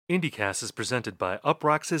IndieCast is presented by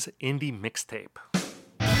Uproxx's Indie Mixtape.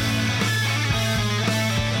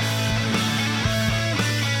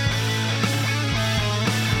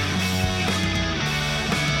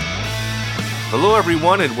 Hello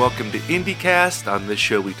everyone and welcome to IndieCast. On this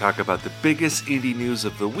show we talk about the biggest indie news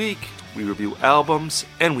of the week, we review albums,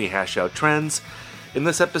 and we hash out trends. In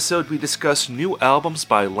this episode we discuss new albums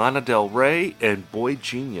by Lana Del Rey and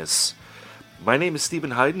Boygenius. My name is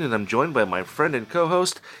Stephen Hayden, and I'm joined by my friend and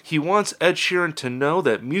co-host. He wants Ed Sheeran to know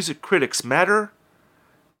that music critics matter.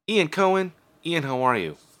 Ian Cohen. Ian, how are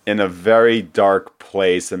you? In a very dark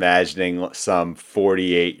place, imagining some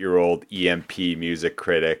 48-year-old EMP music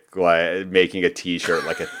critic making a t-shirt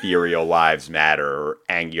like Ethereal Lives Matter or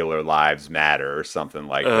Angular Lives Matter or something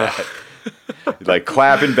like that. Like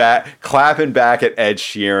clapping back at Ed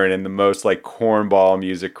Sheeran in the most like cornball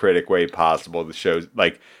music critic way possible to show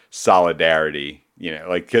like solidarity, you know,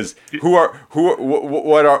 like because what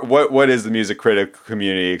is the music critic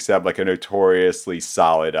community except like a notoriously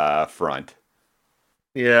solid front?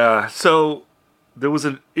 Yeah, so there was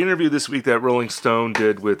an interview this week that Rolling Stone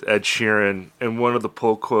did with Ed Sheeran, and one of the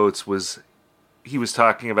pull quotes was he was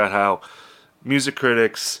talking about how music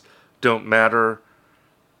critics don't matter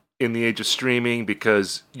in the age of streaming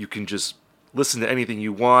because you can just listen to anything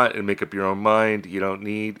you want and make up your own mind. You don't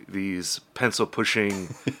need these pencil-pushing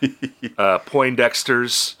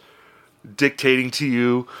Poindexters dictating to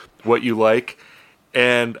you what you like.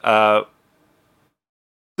 And there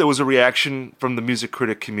was a reaction from the music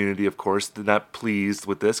critic community, of course. They're not pleased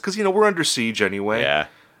with this because, you know, we're under siege anyway. Yeah.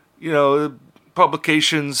 You know,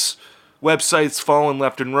 publications, websites falling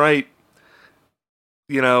left and right.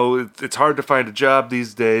 You know, it's hard to find a job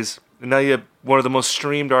these days. And now you have one of the most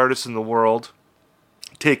streamed artists in the world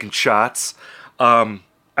taking shots. I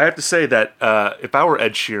have to say that if I were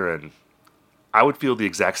Ed Sheeran, I would feel the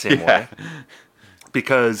exact same way.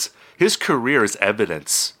 Because his career is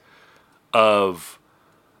evidence of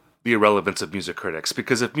the irrelevance of music critics.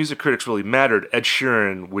 Because if music critics really mattered, Ed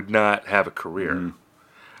Sheeran would not have a career.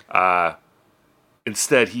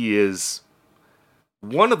 Instead, he is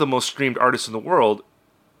one of the most streamed artists in the world.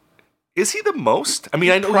 Is he the most? I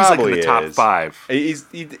mean, I know he's like in the top 5.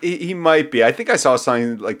 He might be. I think I saw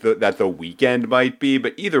something like that The Weeknd might be,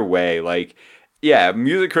 but either way, like, yeah,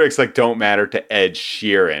 music critics like don't matter to Ed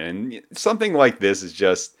Sheeran, and something like this is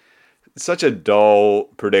just such a dull,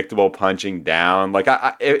 predictable punching down. Like,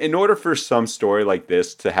 in order for some story like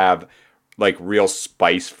this to have like real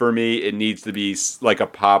spice for me, it needs to be like a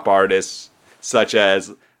pop artist such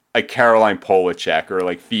as a Caroline Polachek or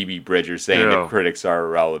like Phoebe Bridgers saying that critics are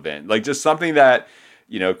irrelevant. Like just something that,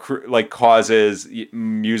 you know, like causes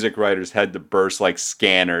music writers' head to burst like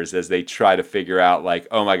scanners as they try to figure out like,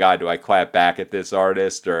 oh my God, do I clap back at this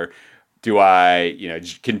artist or do I, you know,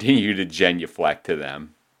 continue to genuflect to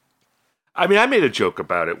them? I mean, I made a joke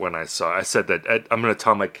about it when I said that I'm going to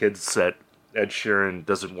tell my kids that Ed Sheeran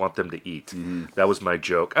doesn't want them to eat. That was my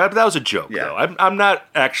joke. That was a joke, though. I'm not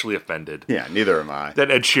actually offended. Yeah, neither am I.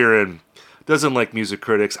 That Ed Sheeran doesn't like music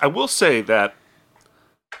critics. I will say that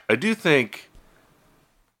I do think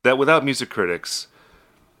that without music critics,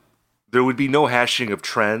 there would be no hashing of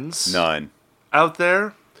trends. None. Out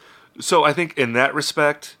there. So I think in that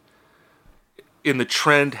respect, in the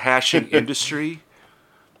trend hashing industry,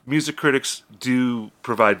 music critics do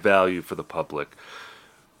provide value for the public.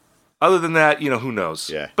 Other than that, you know, who knows?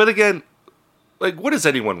 Yeah. But again, like, what is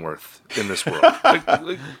anyone worth in this world?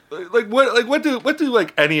 What do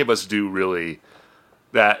like any of us do really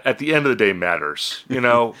that at the end of the day matters? You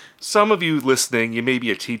know, some of you listening, you may be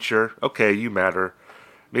a teacher. Okay, you matter.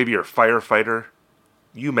 Maybe you're a firefighter.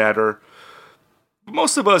 You matter. But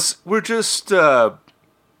most of us, we're just, you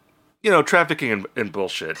know, trafficking in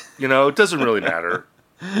bullshit. You know, it doesn't really matter.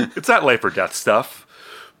 It's not life or death stuff.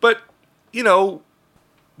 But, you know,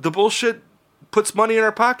 the bullshit puts money in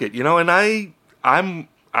our pocket, you know, and I'm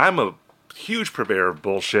a huge purveyor of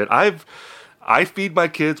bullshit. I feed my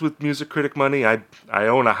kids with music critic money. I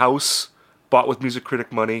own a house bought with music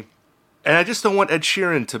critic money, and I just don't want Ed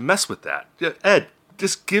Sheeran to mess with that. Ed,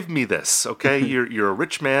 just give me this, okay? You're a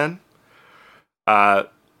rich man.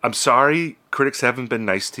 I'm sorry, critics haven't been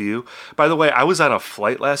nice to you. By the way, I was on a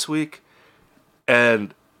flight last week,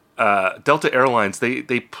 and Delta Airlines,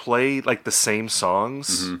 they play like the same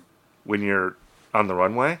songs when you're on the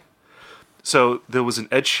runway. So there was an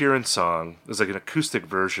Ed Sheeran song. There's like an acoustic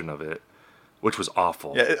version of it, which was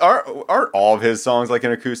awful. Yeah, aren't all of his songs like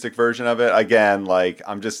an acoustic version of it? Again, like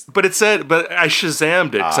I'm just. But I Shazammed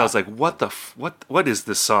it because I was like, what is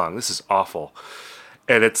this song? This is awful.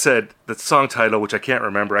 And it said the song title, which I can't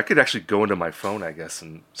remember. I could actually go into my phone, I guess,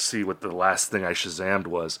 and see what the last thing I Shazammed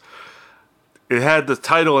was. it had the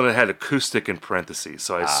title and it had acoustic in parentheses.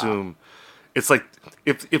 So I assume it's like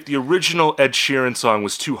if the original Ed Sheeran song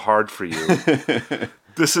was too hard for you,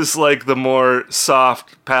 this is like the more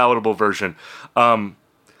soft, palatable version.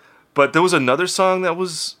 But there was another song that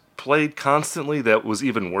was played constantly that was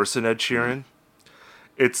even worse than Ed Sheeran.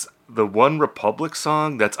 It's the One Republic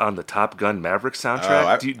song that's on the Top Gun Maverick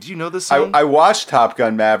soundtrack. Do you know this song? I watched Top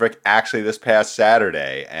Gun Maverick actually this past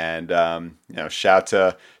Saturday, and shout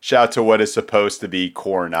to what is supposed to be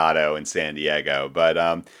Coronado in San Diego. But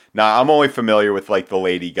I'm only familiar with like the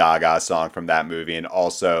Lady Gaga song from that movie, and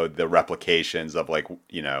also the replications of like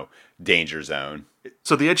Danger Zone.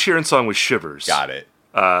 So the Ed Sheeran song was Shivers. Got it.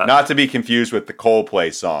 Not to be confused with the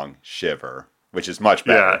Coldplay song Shiver, which is much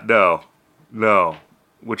better. Yeah, no.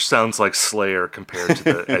 Which sounds like Slayer compared to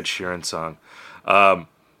the Ed Sheeran song.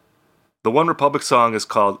 The One Republic song is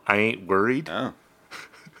called I Ain't Worried. Oh.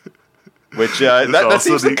 Which that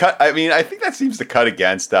seems to cut. I mean, I think that seems to cut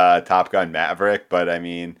against Top Gun Maverick, but I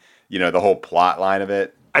mean, the whole plot line of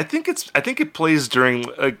it. I think it plays during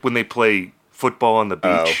like when they play football on the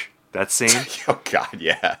beach. That scene. Oh God,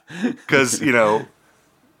 yeah. Because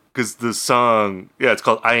the song, it's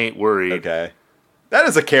called I Ain't Worried. Okay. That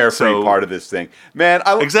is a carefree part of this thing. Man,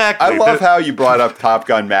 exactly. I love how you brought up Top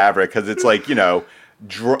Gun Maverick, because it's like,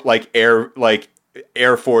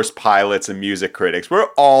 Air Force pilots and music critics. We're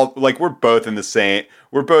both in the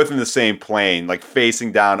same plane, like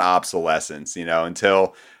facing down obsolescence,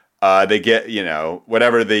 until they get,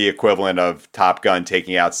 whatever the equivalent of Top Gun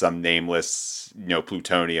taking out some nameless,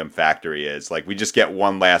 plutonium factory is. Like, we just get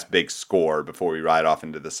one last big score before we ride off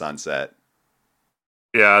into the sunset.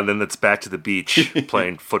 Yeah, and then it's back to the beach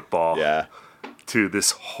playing football. Yeah. To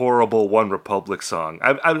this horrible One Republic song.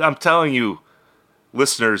 I'm telling you,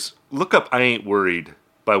 listeners, look up I Ain't Worried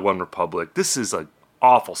by One Republic. This is an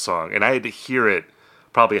awful song, and I had to hear it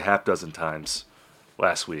probably a half dozen times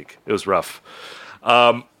last week. It was rough.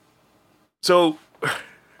 So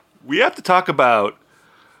we have to talk about,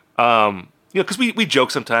 because we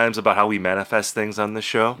joke sometimes about how we manifest things on this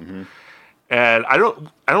show. Mm-hmm. And I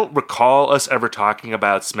don't recall us ever talking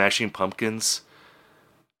about Smashing Pumpkins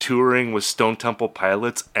touring with Stone Temple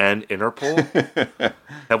Pilots and Interpol.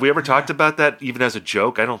 Have we ever talked about that even as a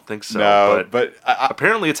joke? I don't think so. No, but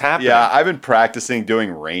apparently it's happening. Yeah, I've been practicing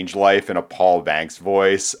doing Range Life in a Paul Banks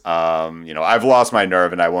voice. I've lost my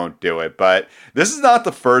nerve and I won't do it. But this is not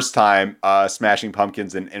the first time Smashing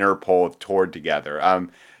Pumpkins and Interpol have toured together.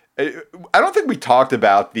 I don't think we talked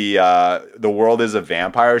about the World is a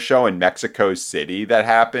Vampire show in Mexico City that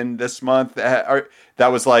happened this month. That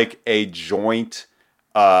was like a joint.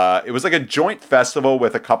 It was like a joint festival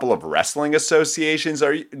with a couple of wrestling associations.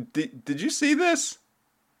 Did you see this?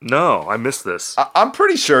 No, I missed this. I'm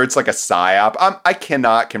pretty sure it's like a psyop. I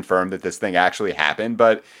cannot confirm that this thing actually happened,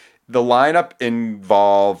 but the lineup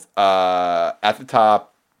involved at the top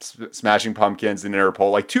Smashing Pumpkins and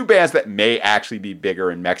Interpol, like two bands that may actually be bigger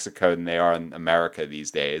in Mexico than they are in America these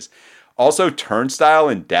days. Also, Turnstile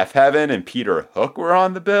and Death Heaven and Peter Hook were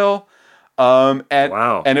on the bill.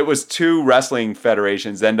 Wow. And it was two wrestling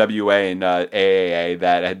federations, NWA and AAA,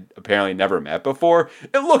 that had apparently never met before.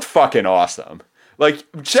 It looked fucking awesome. Like,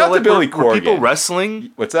 shout out to Billy Corgan. Were people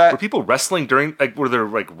wrestling? What's that? Were people wrestling during, were there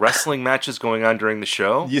wrestling matches going on during the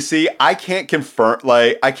show? You see, I can't confirm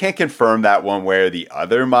that one way or the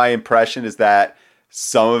other. My impression is that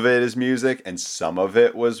some of it is music and some of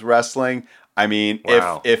it was wrestling. I mean,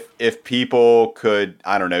 wow. if people could,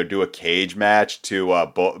 I don't know, do a cage match to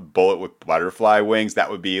Bullet with Butterfly Wings,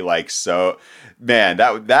 that would be that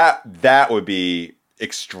would be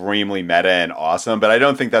extremely meta and awesome, but I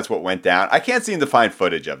don't think that's what went down. I can't seem to find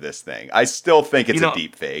footage of this thing. I still think it's a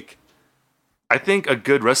deep fake. I think a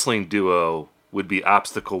good wrestling duo would be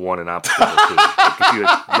Obstacle 1 and Obstacle 2. Like if you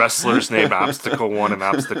had wrestlers named Obstacle 1 and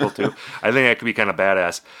Obstacle 2, I think that could be kind of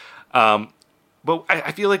badass. But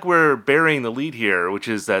I feel like we're burying the lead here, which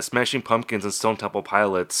is that Smashing Pumpkins and Stone Temple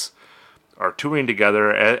Pilots are touring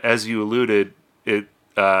together. As you alluded, it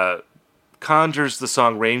conjures the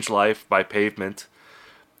song Range Life by Pavement,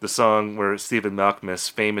 the song where Stephen Malkmus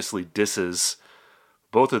famously disses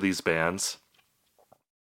both of these bands.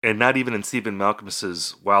 And not even in Stephen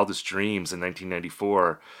Malkmus's wildest dreams in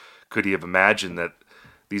 1994 could he have imagined that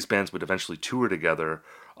these bands would eventually tour together.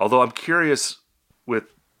 Although I'm curious with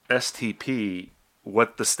STP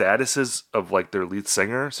what the status is of their lead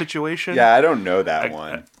singer situation. Yeah, I don't know that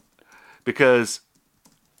one. Because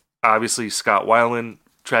obviously Scott Weiland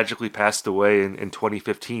tragically passed away in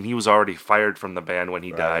 2015. He was already fired from the band when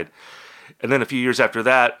he died. And then a few years after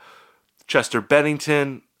that, Chester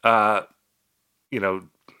Bennington, another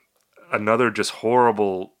just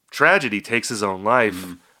horrible tragedy, takes his own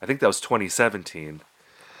life. I think that was 2017.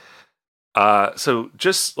 So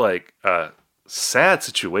just like a sad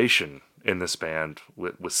situation in this band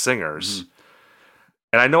with singers.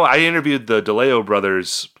 And I know I interviewed the DeLeo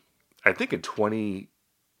brothers, I think in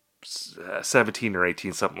 2017 or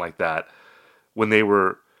 18, something like that, when they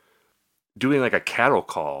were doing like a cattle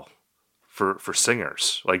call for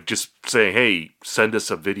singers, like just saying, "Hey, send us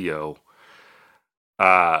a video,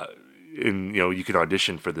 and you can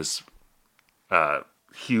audition for this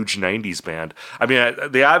huge '90s band." I mean,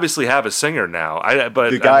 they obviously have a singer now. But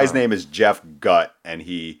the guy's name is Jeff Gutt, and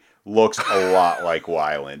he looks a lot like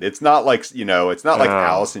Weiland. It's not like it's not like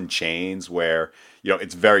Alice in Chains where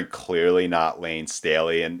it's very clearly not Lane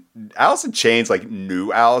Staley. And Alice in Chains, like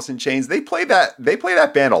new Alice in Chains, they play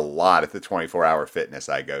that band a lot at the 24-hour fitness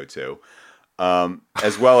I go to.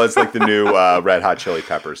 As well as like the new Red Hot Chili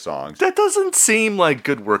Peppers songs. That doesn't seem like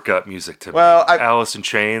good workout music to me. Alice in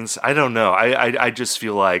Chains. I don't know. I just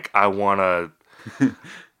feel like I want to,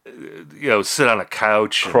 sit on a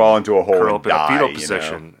couch, crawl into a hole, curl and up in a fetal die,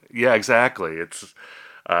 position. Yeah, exactly. It's,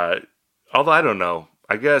 although I don't know.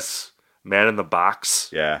 I guess Man in the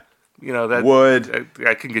Box. Yeah. That Wood.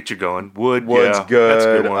 I can get you going. Wood's good. That's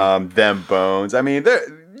a good one. Them Bones. I mean,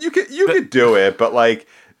 you could do it, but like.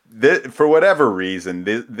 For whatever reason,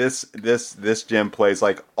 this gym plays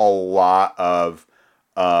like a lot of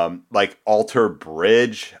like Alter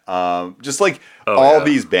Bridge, just like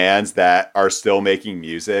these bands that are still making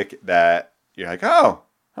music that you're like, oh,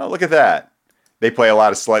 look at that. They play a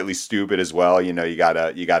lot of Slightly Stupid as well. You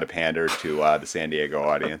gotta pander to the San Diego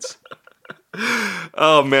audience.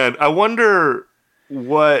 Oh man, I wonder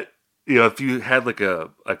what if you had like a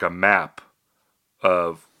map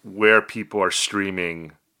of where people are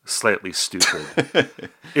streaming Slightly Stupid.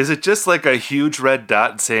 Is it just like a huge red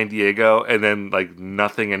dot in San Diego and then like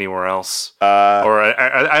nothing anywhere else? Or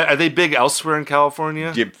are they big elsewhere in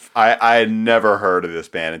California? I had never heard of this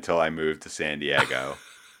band until I moved to San Diego.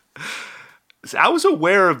 I was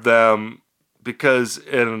aware of them because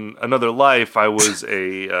in another life I was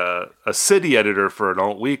a city editor for an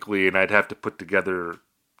alt weekly, and I'd have to put together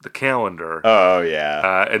the calendar. Oh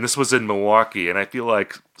yeah. And this was in Milwaukee, and I feel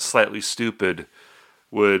like Slightly Stupid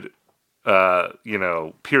would,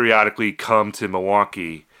 periodically come to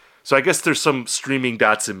Milwaukee. So I guess there's some streaming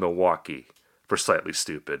dots in Milwaukee for Slightly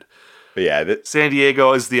Stupid. But yeah, San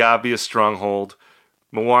Diego is the obvious stronghold.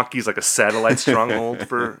 Milwaukee's like a satellite stronghold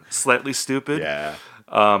for Slightly Stupid. Yeah.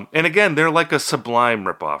 And again, they're like a Sublime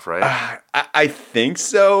ripoff, right? I think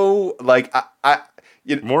so. Like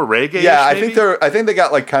more reggae. Yeah, maybe? I think they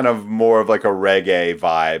got like kind of more of like a reggae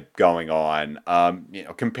vibe going on.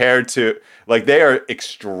 Compared to like they are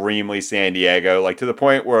extremely San Diego, like to the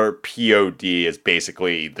point where POD is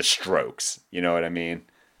basically the Strokes. You know what I mean?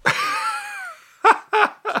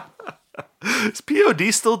 Is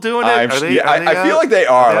POD still doing it? I feel like they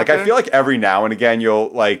are. Like I feel like every now and again you'll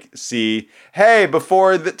like see, hey,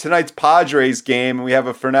 before tonight's Padres game, and we have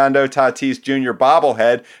a Fernando Tatis Jr.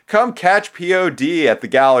 bobblehead. Come catch POD at the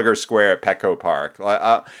Gallagher Square at Petco Park.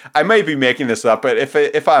 I might be making this up, but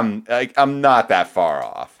if I'm like I'm not that far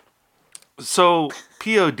off. So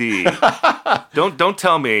POD, don't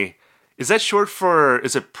tell me. Is that short for?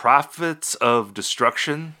 Is it Prophets of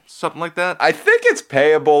Destruction? Something like that? I think it's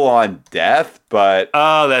payable on death, but...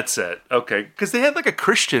 Oh, that's it. Okay. Because they had like a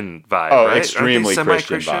Christian vibe, right? Extremely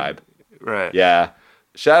Christian vibe. Right. Yeah.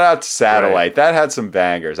 Shout out to Satellite. Right. That had some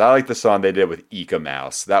bangers. I like the song they did with Ika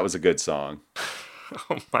Mouse. That was a good song.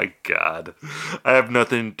 Oh my God. I have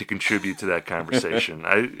nothing to contribute to that conversation.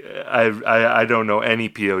 I don't know any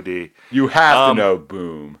POD. You have to know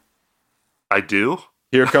Boom. I do?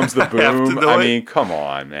 Here Comes the Boom. I mean, come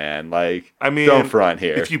on, man. Like, don't front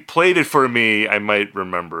here. If you played it for me, I might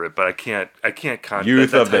remember it, but I can't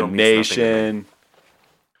Youth of the Nation.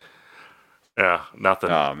 Yeah, nothing.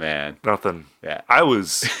 Oh man. Nothing. Yeah. I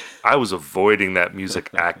was avoiding that music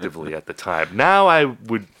actively at the time. Now I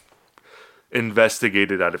would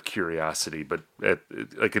investigate it out of curiosity, but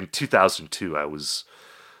like in 2002 I was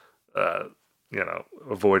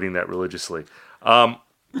avoiding that religiously.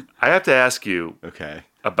 I have to ask you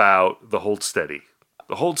about the Hold Steady.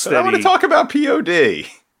 The Hold Steady. I want to talk about POD.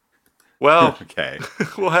 Well, okay.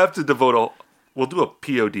 We'll have to we'll do a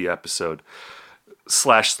POD episode /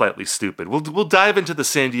 Slightly Stupid. We'll dive into the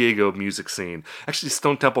San Diego music scene. Actually,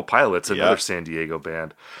 Stone Temple Pilots, another San Diego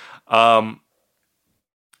band. I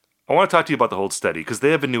want to talk to you about the Hold Steady because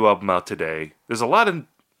they have a new album out today. There's a lot of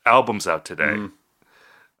albums out today.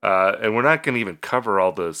 And we're not going to even cover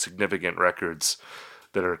all the significant records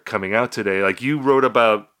that are coming out today. Like you wrote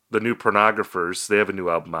about the new Pornographers. They have a new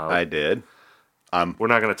album out. I did. We're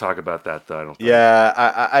not going to talk about that, though, I don't think.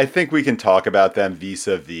 Yeah, I think we can talk about them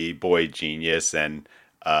vis-a-vis Boygenius and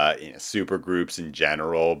super groups in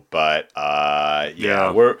general, but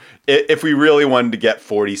Yeah. if we really wanted to get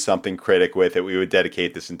 40-something critic with it, we would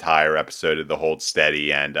dedicate this entire episode to the Hold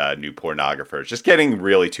Steady and New Pornographers. Just getting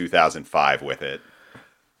really 2005 with it.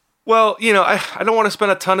 Well, I don't want to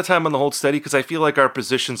spend a ton of time on the Hold Steady because I feel like our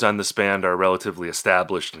positions on this band are relatively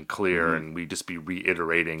established and clear, and we just be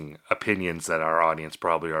reiterating opinions that our audience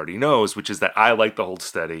probably already knows, which is that I like the Hold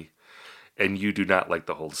Steady, and you do not like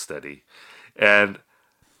the Hold Steady. And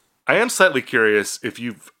I am slightly curious if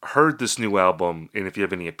you've heard this new album and if you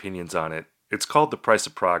have any opinions on it. It's called The Price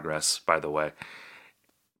of Progress, by the way,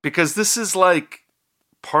 because this is like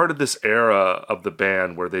part of this era of the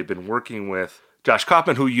band where they've been working with Josh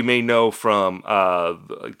Kaufman, who you may know from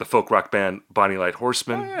the folk rock band Bonnie Light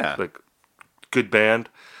Horseman, like good band.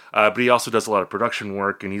 But he also does a lot of production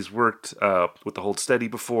work, and he's worked with the Hold Steady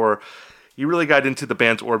before. He really got into the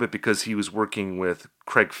band's orbit because he was working with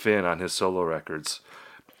Craig Finn on his solo records.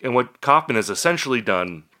 And what Kaufman has essentially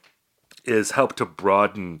done is help to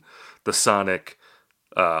broaden the sonic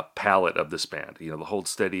palette of this band. The Hold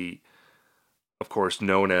Steady, of course,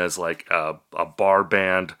 known as like a bar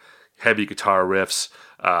band, heavy guitar riffs,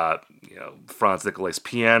 Franz Nicolai's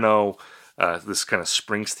piano, this kind of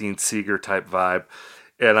Springsteen Seeger type vibe.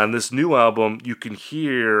 And on this new album, you can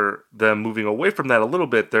hear them moving away from that a little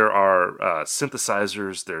bit. There are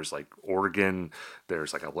synthesizers, there's like organ,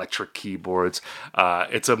 there's like electric keyboards.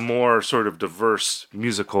 It's a more sort of diverse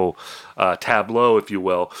musical tableau, if you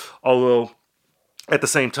will. Although, at the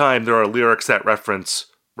same time, there are lyrics that reference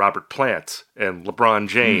Robert Plant and LeBron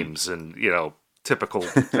James and, typical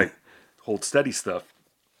like Hold Steady stuff.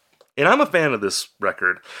 And I'm a fan of this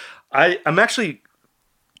record. I'm actually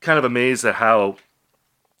kind of amazed at how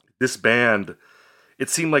this band, it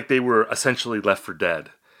seemed like they were essentially left for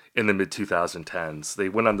dead in the mid-2010s. They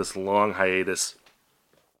went on this long hiatus.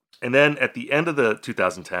 And then at the end of the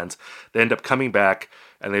 2010s, they end up coming back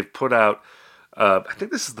and they've put out, I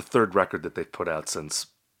think this is the third record that they've put out since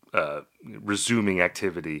resuming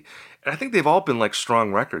activity. And I think they've all been like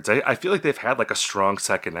strong records. I feel like they've had like a strong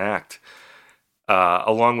second act.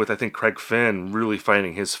 Along with, I think, Craig Finn really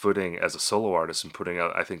finding his footing as a solo artist and putting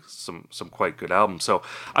out, I think, some quite good albums. So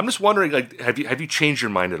I'm just wondering, like, have you changed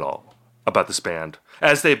your mind at all about this band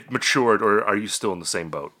as they've matured, or are you still in the same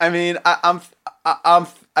boat? I mean, I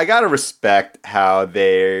gotta respect how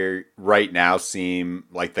they right now seem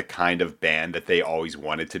like the kind of band that they always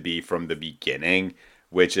wanted to be from the beginning,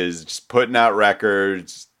 which is just putting out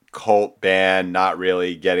records, cult band, not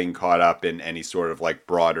really getting caught up in any sort of like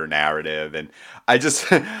broader narrative. And I just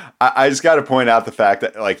got to point out the fact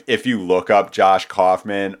that like if you look up Josh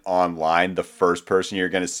Kaufman online, the first person you're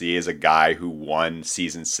going to see is a guy who won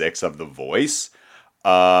season 6 of The Voice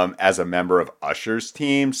as a member of Usher's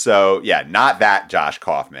team. So yeah, not that Josh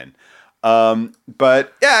Kaufman.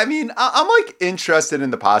 But yeah, I mean, I'm like interested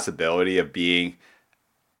in the possibility of being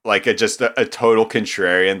like a total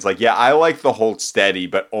contrarian. It's like, yeah, I like the Hold Steady,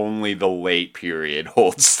 but only the late period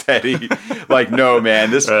Hold Steady. Like, no, man,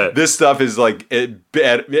 this stuff is like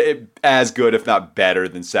as good, if not better,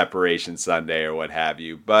 than Separation Sunday or what have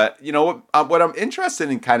you. But what I'm interested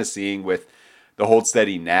in kind of seeing with the Hold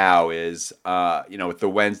Steady now is, with the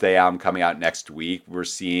Wednesday album coming out next week, we're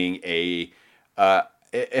seeing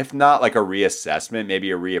if not like a reassessment,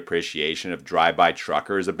 maybe a reappreciation of Drive By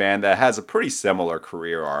Truckers, a band that has a pretty similar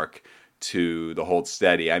career arc to the Hold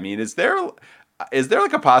Steady. I mean, is there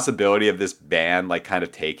like a possibility of this band like kind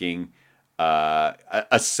of taking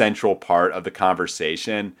a central part of the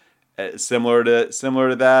conversation, similar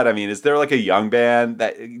to that? I mean, is there like a young band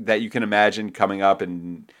that you can imagine coming up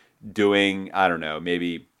and doing, I don't know,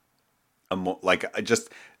 maybe just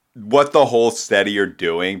what the Hold Steady are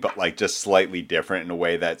doing, but like just slightly different in a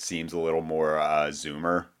way that seems a little more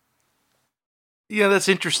Zoomer? Yeah, that's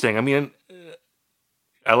interesting. I mean,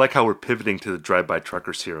 I like how we're pivoting to the Drive By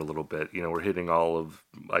Truckers here a little bit. We're hitting all of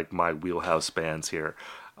like my wheelhouse bands here.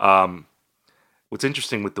 What's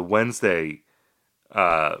interesting with the Wednesday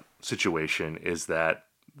situation is that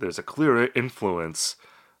there's a clear influence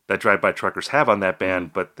that Drive By Truckers have on that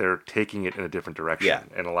band, but they're taking it in a different direction. Yeah.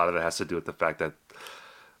 And a lot of it has to do with the fact that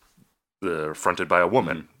they're fronted by a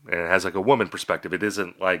woman, and it has like a woman perspective. It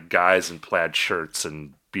isn't like guys in plaid shirts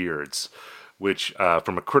and beards, which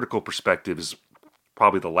from a critical perspective is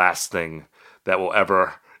probably the last thing that will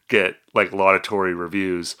ever get like laudatory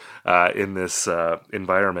reviews in this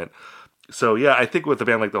environment. So yeah, I think with a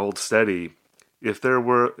band like the Hold Steady, if there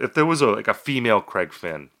was a female Craig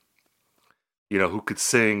Finn, who could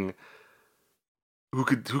sing who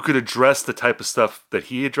could address the type of stuff that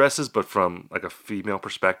he addresses, but from like a female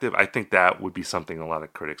perspective. I think that would be something a lot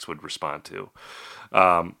of critics would respond to,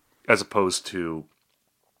 as opposed to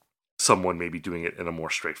someone maybe doing it in a more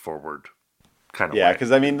straightforward kind of way. Yeah,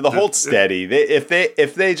 because I mean, the Hold Steady.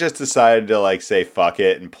 If they just decided to like say fuck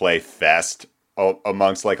it and play Fest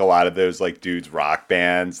amongst like a lot of those like dudes rock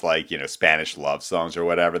bands, like, you know, Spanish love songs or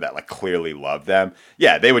whatever that like clearly love them,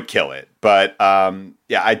 yeah, they would kill it. But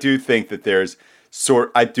yeah, I do think that there's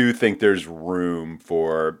room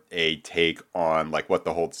for a take on like what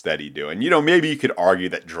the Hold Steady do, and you know, maybe you could argue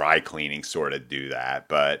that Dry Cleaning sort of do that,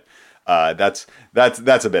 but that's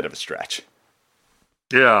a bit of a stretch.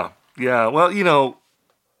 Yeah. Well, you know,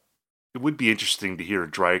 it would be interesting to hear a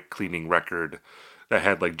Dry Cleaning record that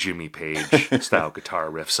had like Jimmy Page style guitar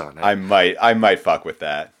riffs on it. I might fuck with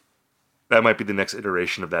that. That might be the next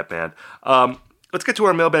iteration of that band. Let's get to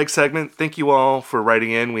our mailbag segment. Thank you all for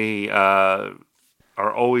writing in. We are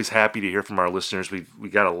always happy to hear from our listeners. We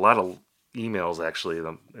got a lot of emails actually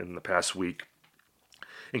in the past week,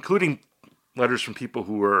 including letters from people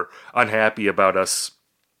who were unhappy about us.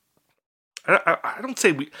 I don't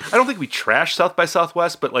think we trashed South by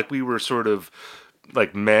Southwest, but like we were sort of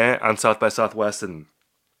like meh on South by Southwest, and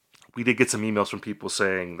we did get some emails from people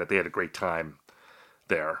saying that they had a great time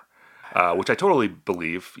there, which I totally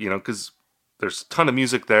believe, you know, because there's a ton of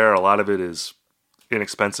music there. A lot of it is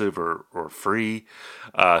inexpensive or free,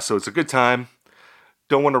 so it's a good time.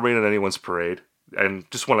 Don't want to rain on anyone's parade, and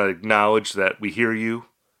just want to acknowledge that we hear you,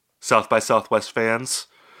 South by Southwest fans.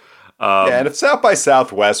 Yeah, and if South by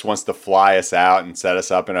Southwest wants to fly us out and set us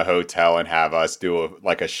up in a hotel and have us do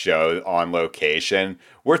a show on location,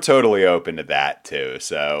 we're totally open to that too.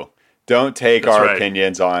 So don't take our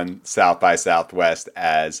opinions on South by Southwest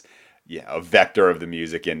as, you know, a vector of the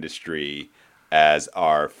music industry as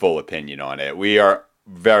our full opinion on it. We are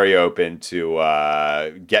very open to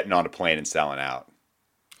getting on a plane and selling out.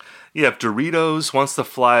 Yeah, if Doritos wants to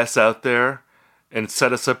fly us out there and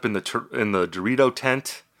set us up in the Dorito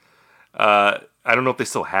tent. I don't know if they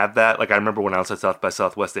still have that. Like, I remember when I was at South by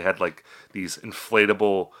Southwest, they had like these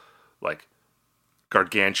inflatable, like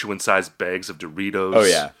gargantuan-sized bags of Doritos. Oh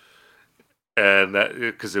yeah, and that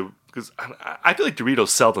because I feel like Doritos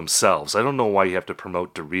sell themselves. I don't know why you have to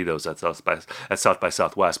promote Doritos at South by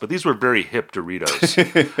Southwest, but these were very hip Doritos.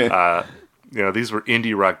 You know, these were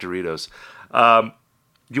indie rock Doritos.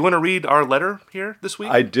 You want to read our letter here this week?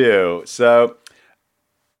 I do. So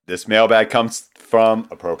this mailbag comes from,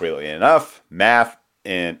 appropriately enough, Math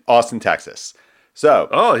in Austin, Texas.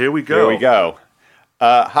 So, here we go.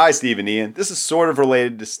 Hi, Steve and Ian. This is sort of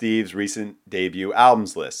related to Steve's recent debut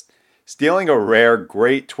albums list. Stealing a rare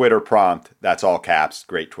great Twitter prompt, that's all caps,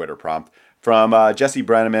 great Twitter prompt, from Jesse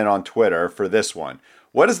Brenneman on Twitter for this one.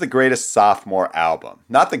 What is the greatest sophomore album?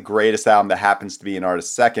 Not the greatest album that happens to be an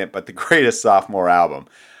artist's second, but the greatest sophomore album.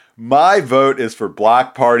 My vote is for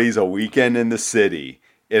Block Party's A Weekend in the City.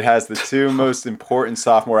 It has the two most important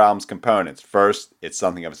sophomore album's components. First, it's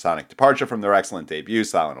something of a sonic departure from their excellent debut,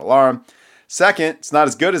 Silent Alarm. Second, it's not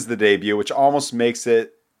as good as the debut, which almost makes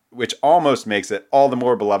it all the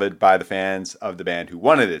more beloved by the fans of the band who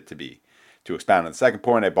wanted it to be. To expound on the second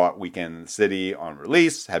point, I bought Weekend in the City on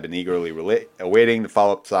release, had been eagerly awaiting the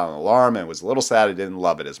follow-up to Silent Alarm, and was a little sad I didn't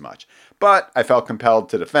love it as much. But I felt compelled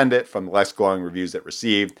to defend it from the less glowing reviews it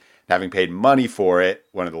received. Having paid money for it,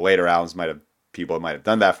 one of the later albums people might have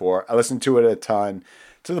done that for. I listened to it a ton,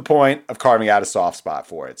 to the point of carving out a soft spot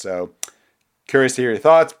for it. So, curious to hear your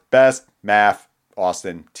thoughts. Best, Math,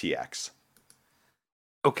 Austin, TX.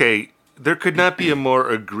 Okay, there could not be a more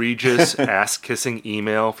egregious ass-kissing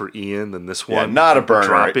email for Ian than this one. Yeah, not a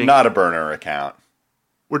burner account.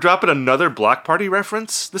 We're dropping another Block Party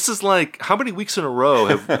reference. This is like, how many weeks in a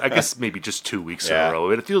row? I guess maybe just 2 weeks in a row.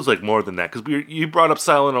 But it feels like more than that, because you brought up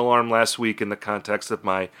Silent Alarm last week in the context of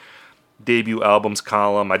my debut albums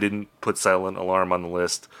column. I didn't put Silent Alarm on the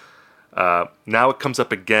list. Now it comes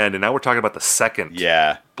up again, and now we're talking about the second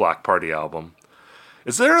Block Party album.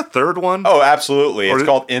 Is there a third one? Oh, absolutely. It's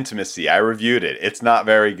called Intimacy. I reviewed it. It's not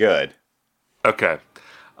very good. Okay.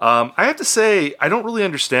 I have to say, I don't really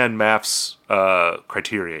understand Math's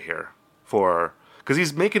criteria here because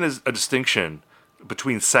he's making a distinction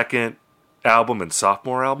between second album and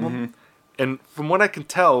sophomore album. Mm-hmm. And from what I can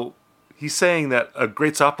tell, he's saying that a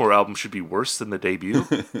great sophomore album should be worse than the debut.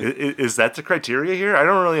 Is that the criteria here? I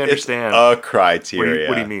don't really understand. It's a criteria.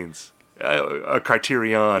 What he means. A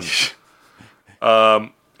criterion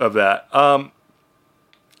of that.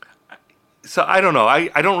 So I don't know.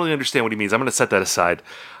 I don't really understand what he means. I'm going to set that aside.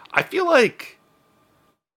 I feel like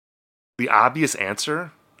the obvious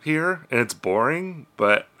answer here, and it's boring,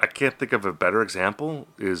 but I can't think of a better example,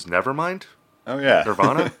 is Nevermind. Oh yeah.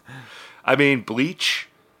 Nirvana. I mean, Bleach.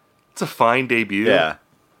 It's a fine debut. Yeah.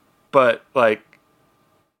 But like,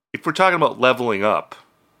 if we're talking about leveling up,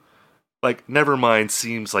 like Nevermind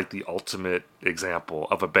seems like the ultimate example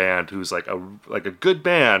of a band who's like a good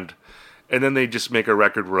band, and then they just make a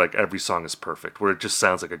record where like every song is perfect, where it just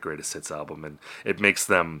sounds like a greatest hits album, and it makes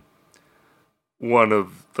them one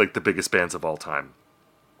of like the biggest bands of all time.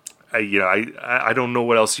 I don't know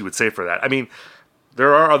what else you would say for that. I mean,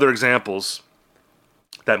 there are other examples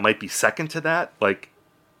that might be second to that, like,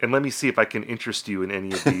 and let me see if I can interest you in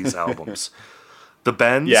any of these albums. The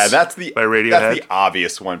Bends, Yeah, by Radiohead. That's the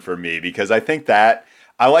obvious one for me, because I think that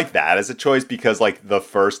I like that as a choice, because like the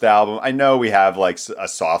first album, I know we have like a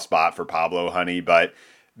soft spot for Pablo Honey, but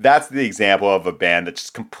that's the example of a band that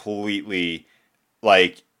just completely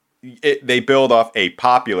like they build off a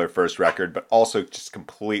popular first record, but also just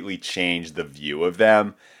completely changed the view of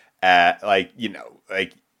them.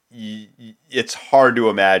 It's hard to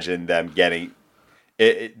imagine them getting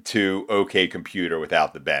to OK Computer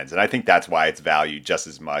without the Bends, and I think that's why it's valued just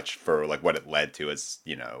as much for like what it led to as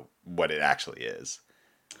what it actually is.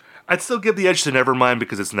 I'd still give the edge to Nevermind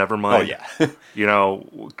because it's Nevermind. Oh yeah.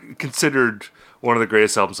 Considered one of the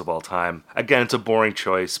greatest albums of all time. Again, it's a boring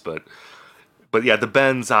choice, but yeah, the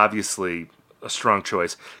Bends obviously a strong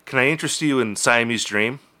choice. Can I interest you in Siamese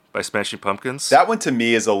Dream by Smashing Pumpkins? That one to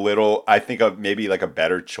me is a little, I think, maybe like a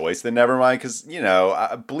better choice than Nevermind, because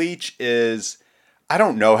Bleach is. I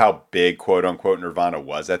don't know how big, quote unquote, Nirvana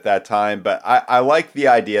was at that time, but I like the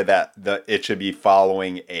idea that it should be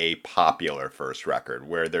following a popular first record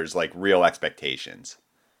where there's like real expectations.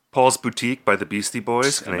 Paul's Boutique by the Beastie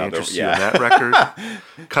Boys. Can I interest you in yeah. that record?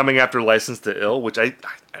 Coming after License to Ill, which I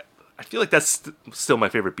feel like that's still my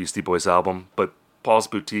favorite Beastie Boys album, but Paul's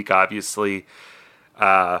Boutique obviously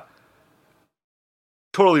totally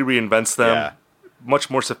reinvents them. Yeah. Much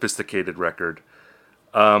more sophisticated record.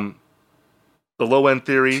 The Low End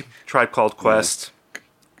Theory, Tribe Called Quest,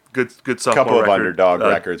 good sophomore couple of record. underdog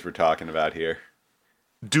records we're talking about here.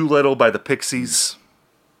 Doolittle by the Pixies.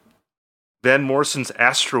 Van Morrison's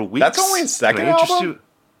Astral Weeks. That's only his second album?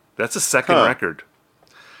 That's a second record.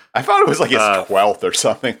 I thought it was like his 12th or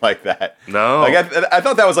something like that. No. Like I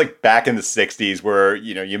thought that was like back in the 60s where,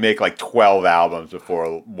 you make like 12 albums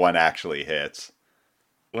before one actually hits.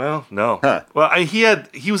 Well, no. Huh. Well,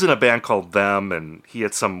 he was in a band called Them, and he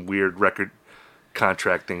had some weird record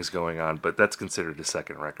contract things going on, but that's considered a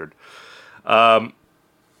second record. I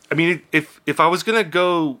mean, if I was gonna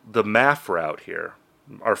go the math route here,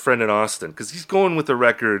 our friend in Austin, because he's going with a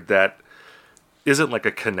record that isn't like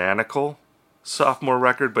a canonical sophomore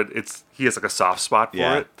record, but he has like a soft spot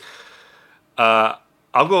for it.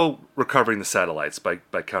 I'll go Recovering the Satellites by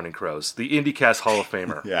Counting Crows, the IndieCast Hall of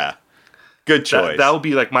Famer. Yeah. Good choice. That would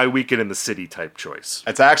be like my Weekend in the City type choice.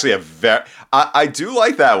 It's actually I do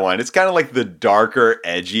like that one. It's kind of like the darker,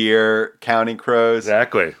 edgier Counting Crows.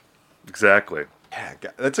 Exactly. Yeah,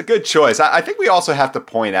 that's a good choice. I think we also have to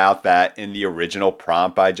point out that in the original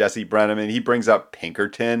prompt by Jesse Brenneman, he brings up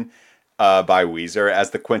Pinkerton by Weezer as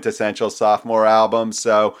the quintessential sophomore album.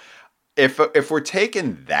 So if we're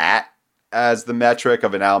taking that as the metric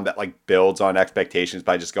of an album that like builds on expectations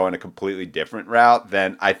by just going a completely different route,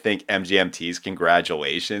 then I think MGMT's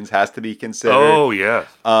Congratulations has to be considered. Oh yeah.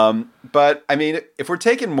 But I mean, if we're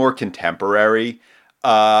taking more contemporary,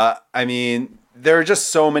 I mean, there are just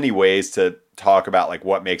so many ways to talk about like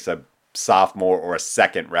what makes a sophomore or a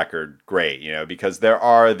second record great, because there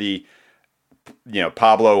are the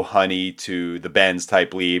Pablo Honey to the Bends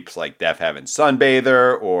type leaps like Death Heaven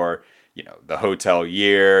Sunbather, or the Hotel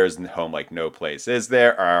Years and Home Like No Place Is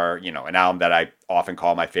There, are, an album that I often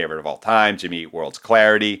call my favorite of all time, Jimmy Eat World's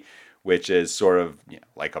Clarity, which is sort of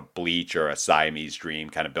like a Bleach or a Siamese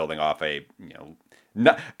Dream, kind of building off a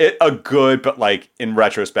a good, but like in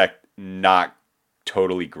retrospect not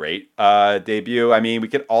totally great debut. I mean, we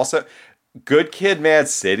could also Good Kid, Mad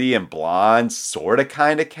City and Blonde sort of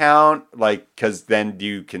kind of count, like, because then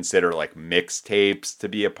you consider like mixtapes to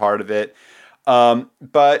be a part of it.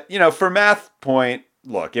 But for Math point,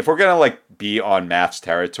 look, if we're gonna like be on Math's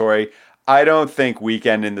territory, I don't think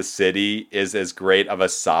Weekend in the City is as great of a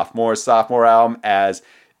sophomore album as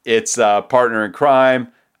its partner in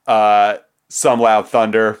crime, Some Loud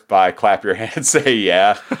Thunder by Clap Your Hands, Say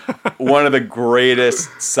Yeah. One of the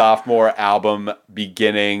greatest sophomore album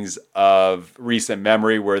beginnings of recent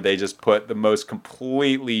memory, where they just put the most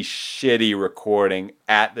completely shitty recording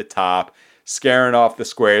at the top, scaring off the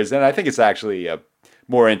squares. And I think it's actually a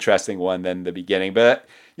more interesting one than the beginning. But,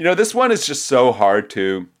 this one is just so hard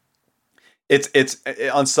to... It's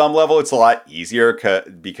on some level, it's a lot easier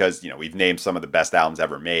because, we've named some of the best albums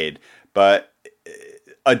ever made. But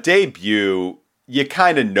a debut, you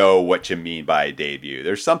kind of know what you mean by a debut.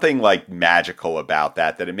 There's something like magical about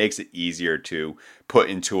that it makes it easier to put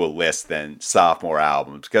into a list than sophomore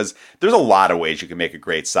albums, because there's a lot of ways you can make a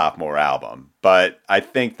great sophomore album. But I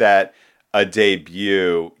think that a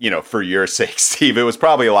debut, for your sake, Steve, it was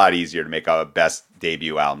probably a lot easier to make a best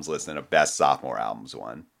debut albums list than a best sophomore albums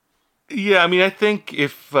one. Yeah, I mean, I think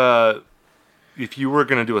if you were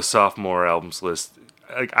going to do a sophomore albums list,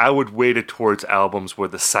 like, I would weight it towards albums where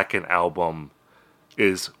the second album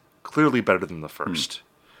is clearly better than the first,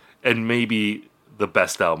 and maybe the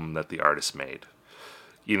best album that the artist made.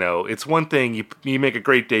 It's one thing you make a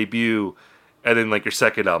great debut, and then like your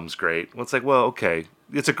second album's great. Well, it's like, well, okay,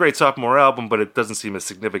 it's a great sophomore album, but it doesn't seem as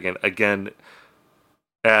significant again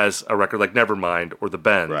as a record like Nevermind or The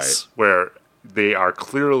Bends, right, where they are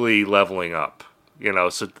clearly leveling up.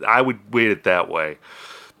 So I would weight it that way.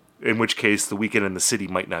 In which case, The Weekend in the City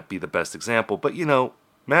might not be the best example, but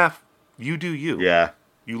Math, you do you. Yeah.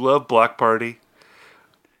 You love Block Party.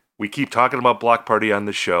 We keep talking about Block Party on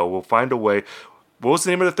the show. We'll find a way. What was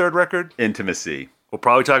the name of the third record? Intimacy.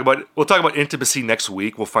 We'll talk about Intimacy next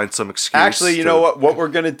week. We'll find some excuse. Actually, you know what we're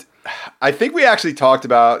going to... I think we actually talked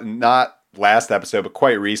about, not last episode, but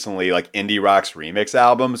quite recently, like indie rock's remix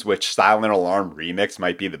albums, which Silent Alarm Remix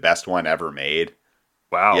might be the best one ever made.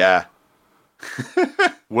 Wow. Yeah.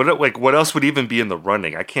 What else would even be in the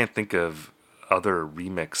running? I can't think of other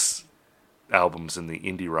remix albums in the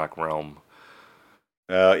indie rock realm.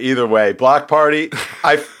 Either way, Block Party,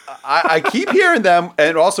 I keep hearing them,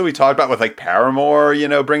 and also we talked about with like Paramore,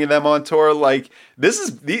 bringing them on tour. Like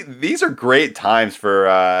these are great times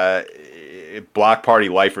for Block Party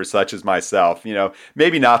lifers such as myself.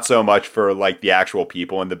 Maybe not so much for like the actual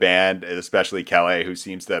people in the band, especially Kelly, who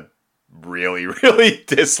seems to really, really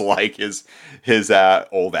dislike his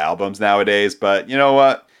old albums nowadays. But you know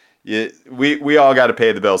what? We all got to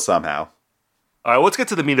pay the bills somehow. All right, let's get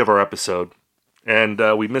to the meat of our episode. And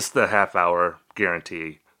we missed the half-hour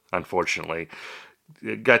guarantee, unfortunately.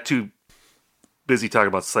 Got too busy talking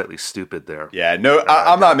about Slightly Stupid there. Yeah, no,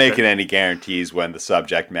 I'm not making any guarantees when the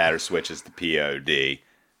subject matter switches to POD.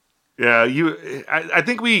 Yeah, I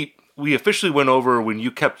think we officially went over when you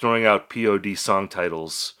kept throwing out POD song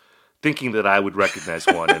titles, thinking that I would recognize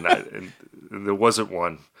one, and there wasn't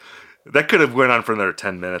one. That could have went on for another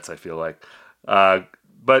 10 minutes, I feel like.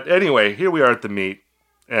 But anyway, here we are at the meat.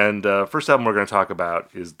 And first album we're going to talk about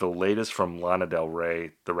is the latest from Lana Del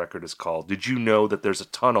Rey. The record is called Did You Know That There's a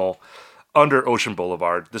Tunnel Under Ocean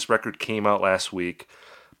Boulevard? This record came out last week.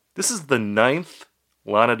 This is the 9th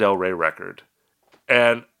Lana Del Rey record.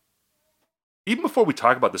 And even before we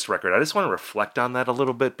talk about this record, I just want to reflect on that a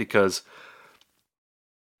little bit, because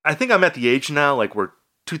I think I'm at the age now, like, where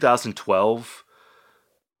 2012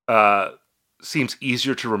 seems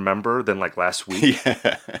easier to remember than like last week.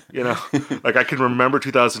 Yeah. Like I can remember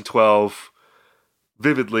 2012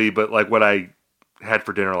 vividly, but like what I had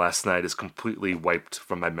for dinner last night is completely wiped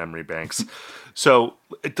from my memory banks. So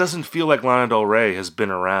it doesn't feel like Lana Del Rey has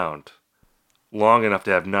been around long enough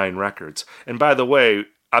to have 9 records. And by the way,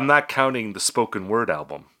 I'm not counting the spoken word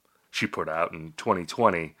album she put out in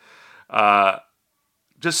 2020.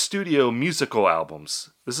 Just studio musical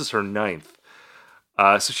albums. This is her 9th.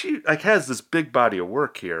 So she like has this big body of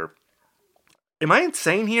work here. Am I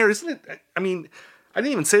insane here? Isn't it? I mean, I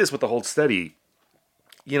didn't even say this with the Hold Steady.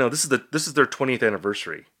 This is their 20th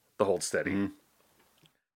anniversary. The Hold Steady. Mm-hmm.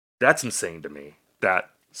 That's insane to me. That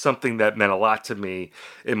something that meant a lot to me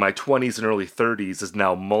in my 20s and early 30s is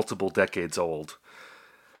now multiple decades old.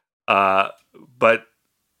 But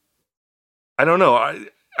I don't know.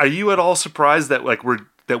 Are you at all surprised that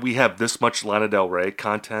we have this much Lana Del Rey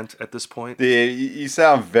content at this point? You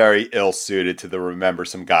sound very ill-suited to the Remember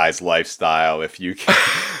Some Guys lifestyle. If you can.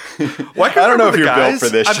 Well, I don't know if you're built for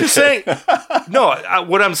this. I'm just saying. No,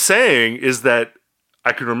 what I'm saying is that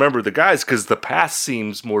I can remember the guys because the past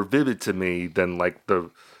seems more vivid to me than like the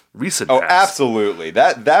recent past. Oh, absolutely.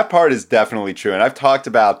 That part is definitely true. And I've talked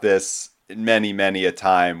about this many, many a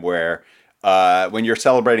time where when you're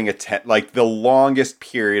celebrating like the longest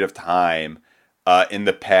period of time in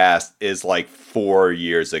the past is like 4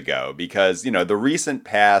 years ago, because the recent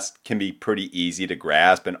past can be pretty easy to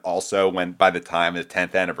grasp, and also when by the time a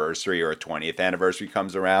 10th anniversary or a 20th anniversary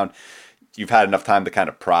comes around, you've had enough time to kind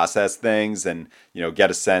of process things and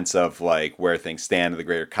get a sense of like where things stand in the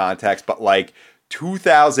greater context. But like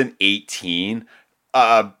 2018,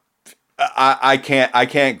 I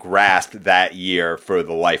can't grasp that year for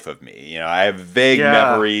the life of me. I have vague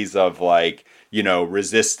memories of like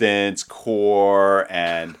Resistance, Core,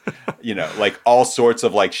 and like all sorts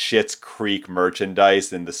of like Schitt's Creek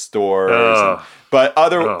merchandise in the stores. And But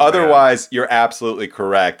man. otherwise, you're absolutely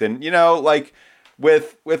correct. And like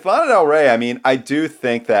with Lana Del Rey, I mean, I do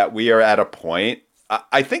think that we are at a point.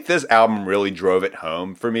 I think this album really drove it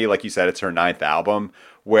home for me. Like you said, it's her 9th album,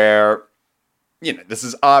 where this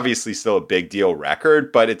is obviously still a big deal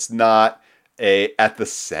record, but it's not at the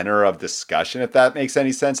center of discussion, if that makes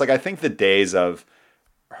any sense. Like, I think the days of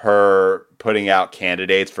her putting out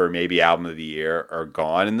candidates for maybe album of the year are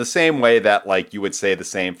gone, in the same way that, like, you would say the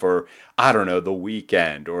same for, I don't know, The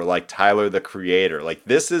Weeknd or like Tyler the Creator. Like,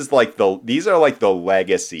 these are like the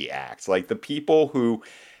legacy acts, like the people who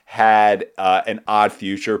had an Odd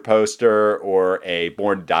Future poster or a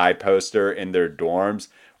Born to Die poster in their dorms,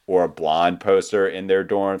 or a Blonde poster in their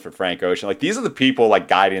dorm for Frank Ocean. Like, these are the people like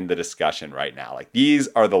guiding the discussion right now. Like, these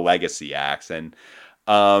are the legacy acts. And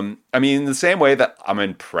I mean, in the same way that I'm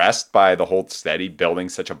impressed by the Hold Steady building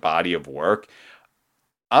such a body of work,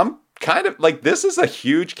 I'm kind of like, this is a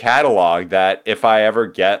huge catalog that if I ever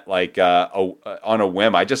get like on a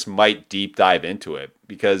whim, I just might deep dive into it.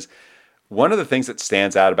 Because one of the things that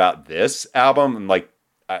stands out about this album, and like,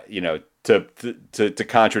 to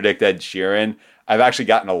contradict Ed Sheeran, I've actually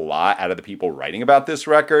gotten a lot out of the people writing about this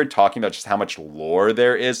record, talking about just how much lore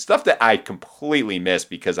there is, stuff that I completely missed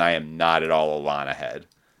because I am not at all a Lana head.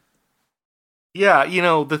 Yeah,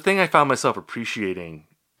 the thing I found myself appreciating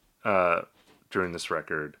during this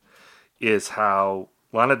record is how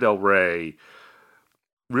Lana Del Rey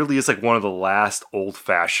really is like one of the last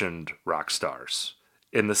old-fashioned rock stars,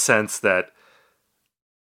 in the sense that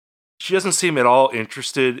she doesn't seem at all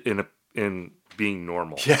interested in being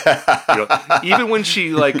normal. Yeah. Even when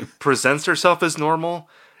she like presents herself as normal,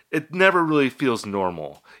 it never really feels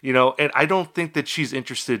normal. And I don't think that she's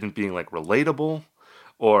interested in being like relatable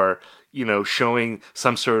or, showing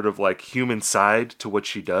some sort of like human side to what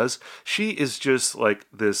she does. She is just like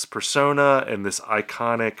this persona and this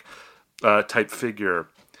iconic type figure.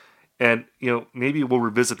 And, maybe we'll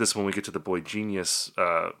revisit this when we get to the Boygenius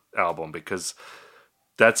album, because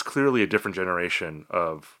that's clearly a different generation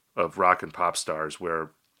of rock and pop stars,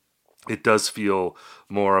 where it does feel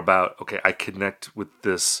more about, okay, I connect with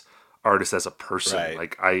this artist as a person. Right.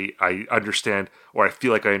 Like I understand, or I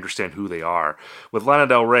feel like I understand who they are. With Lana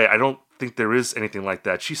Del Rey, I don't think there is anything like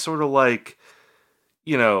that. She's sort of like,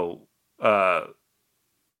 like an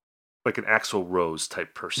Axl Rose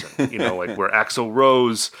type person, like where Axl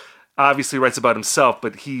Rose obviously writes about himself,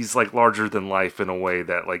 but he's like larger than life in a way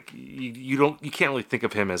that like you can't really think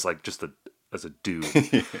of him as like just as a dude.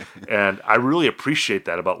 And I really appreciate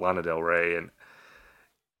that about Lana Del Rey. And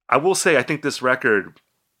I will say, I think this record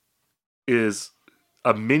is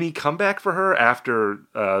a mini comeback for her after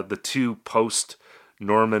the 2 post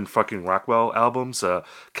Norman fucking Rockwell albums,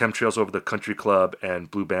 Chemtrails Over the Country Club and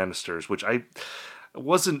Blue Banisters, which I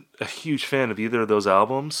wasn't a huge fan of either of those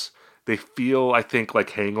albums. They feel, I think, like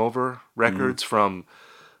hangover records from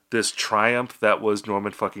this triumph that was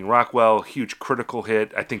Norman fucking Rockwell, huge critical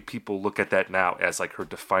hit. I think people look at that now as like her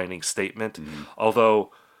defining statement.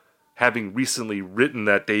 Although, having recently written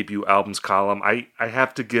that debut albums column, I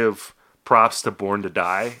have to give props to Born to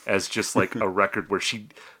Die as just like a record where she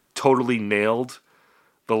totally nailed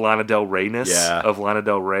the Lana Del Rey-ness of Lana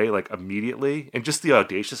Del Rey, like immediately. And just the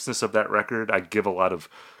audaciousness of that record, I give a lot of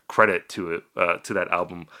credit to it, to that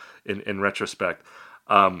album in retrospect.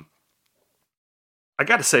 I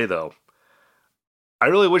got to say, though, I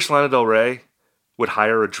really wish Lana Del Rey would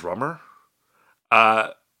hire a drummer.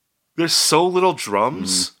 There's so little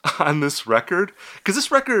drums on this record. Because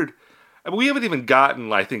this record, I mean, we haven't even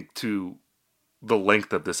gotten, I think, to the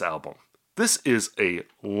length of this album. This is a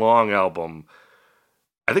long album.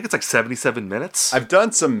 I think it's like 77 minutes. I've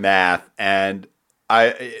done some math, and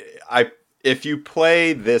I if you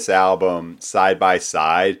play this album side by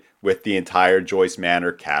side with the entire Joyce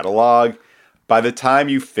Manor catalog, by the time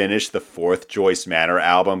you finish the 4th Joyce Manor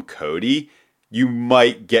album, Cody,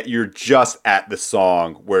 you're just at the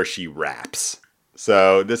song where she raps.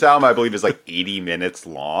 So this album, I believe, is like 80 minutes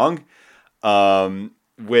long.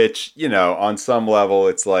 Which, on some level,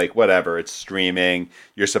 it's like, whatever, it's streaming.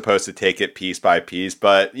 You're supposed to take it piece by piece.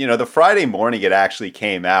 But, the Friday morning it actually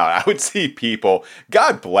came out, I would see people,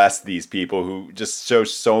 God bless these people who just show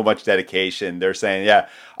so much dedication. They're saying, yeah,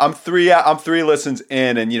 I'm three listens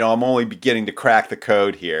in, and, I'm only beginning to crack the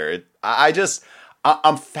code here.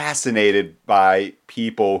 I'm fascinated by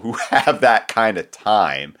people who have that kind of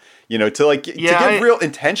time, to give real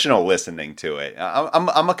intentional listening to it.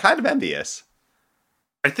 I'm a kind of envious.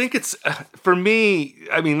 I think it's, for me,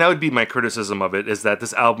 I mean, that would be my criticism of it, is that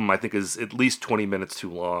this album, I think, is at least 20 minutes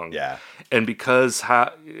too long. Yeah. And because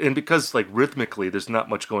like rhythmically, there's not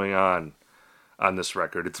much going on this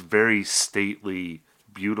record. It's very stately,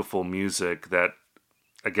 beautiful music that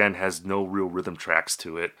again, has no real rhythm tracks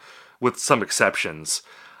to it, with some exceptions.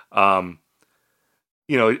 Um,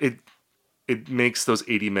 it makes those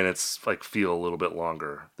 80 minutes like feel a little bit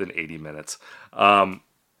longer than 80 minutes.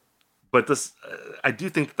 But this, I do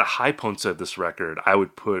think that the high points of this record I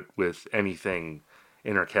would put with anything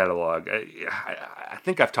in her catalog. I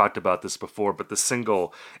think I've talked about this before, but the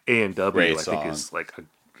single A&W I think is like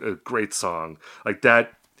a great song. Like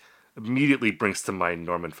that immediately brings to mind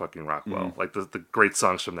Norman fucking Rockwell. Like the great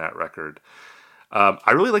songs from that record.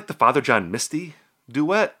 I really like the Father John Misty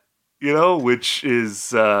duet, which is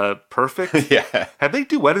perfect. Yeah. Have they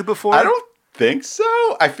duetted before? I don't think so.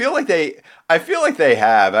 I feel like they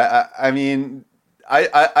have. I mean,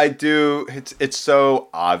 I do. It's so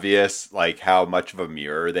obvious, like how much of a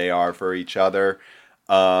mirror they are for each other.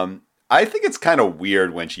 I think it's kind of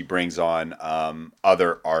weird when she brings on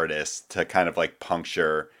other artists to kind of like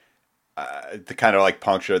puncture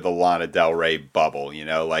the Lana Del Rey bubble.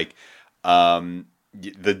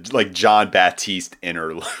 The like John Baptiste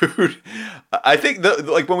interlude. I think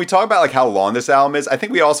when we talk about like how long this album is, I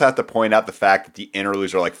think we also have to point out the fact that the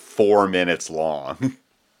interludes are like 4 minutes long.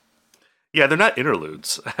 Yeah, they're not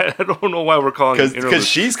interludes. I don't know why we're calling them interludes. Because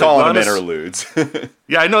she's calling them interludes.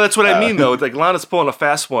 Yeah, I know, that's what I mean though. Like Lana's pulling a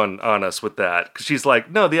fast one on us with that, because she's like,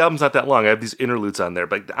 no, the album's not that long. I have these interludes on there,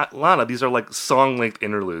 but Lana, these are like song length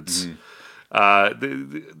interludes.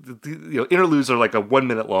 Interludes are like a 1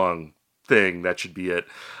 minute long thing. That should be it.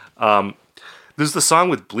 There's the song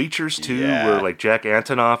with Bleachers too, where like Jack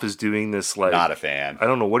Antonoff is doing this like, not a fan. I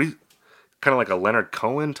don't know what kind of like a Leonard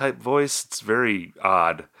Cohen type voice. It's very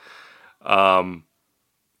odd.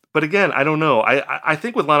 But again, I don't know. I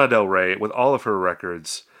think with Lana Del Rey, with all of her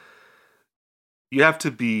records, you have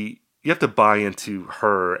to buy into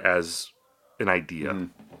her as an idea,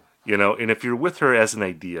 and if you're with her as an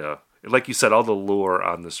idea, like you said, all the lore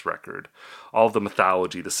on this record, all the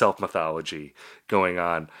mythology, the self-mythology going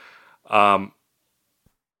on.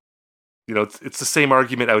 It's the same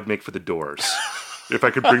argument I would make for the Doors. If I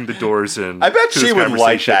could bring the Doors in. I bet she would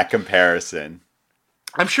like that comparison.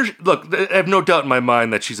 I'm sure. Look, I have no doubt in my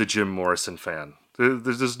mind that she's a Jim Morrison fan.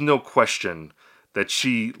 There's no question that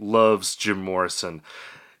she loves Jim Morrison.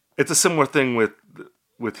 It's a similar thing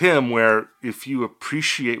with him, where if you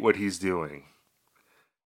appreciate what he's doing,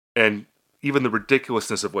 and even the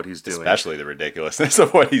ridiculousness of what he's doing, especially the ridiculousness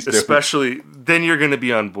of what he's doing, then you're going to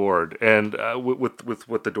be on board. And with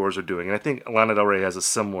what the Doors are doing, and I think Lana Del Rey has a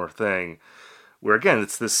similar thing, where again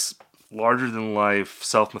it's this larger than life,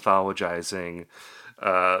 self-mythologizing,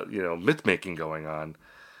 myth making going on,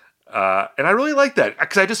 and I really like that,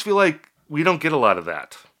 because I just feel like we don't get a lot of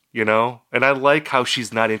that, and I like how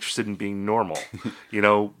she's not interested in being normal.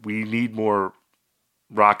 We need more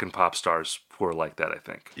rock and pop stars who are like that, I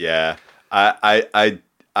think. Yeah.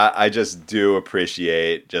 I just do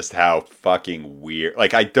appreciate just how fucking weird.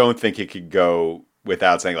 Like, I don't think it could go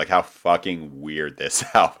without saying like how fucking weird this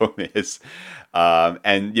album is.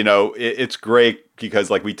 And it's great because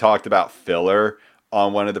like we talked about filler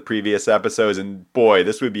on one of the previous episodes, and boy,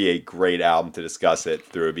 this would be a great album to discuss it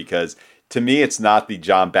through, because to me, it's not the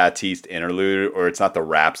John Baptiste interlude, or it's not the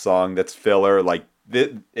rap song that's filler. Like,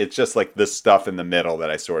 it's just like the stuff in the middle that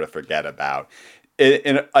I sort of forget about.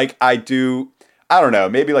 And like I don't know,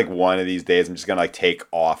 maybe like one of these days I'm just gonna like take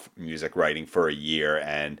off music writing for a year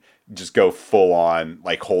and just go full on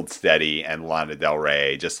like Hold Steady and Lana Del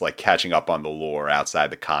Rey, just like catching up on the lore outside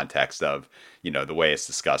the context of the way it's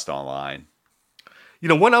discussed online.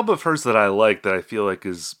 One album of hers that I like, that I feel like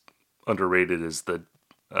is underrated, is the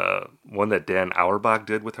one that Dan Auerbach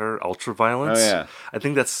did with her, Ultraviolence. Oh yeah, I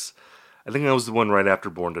think that was the one right after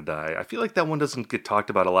Born to Die. I feel like that one doesn't get talked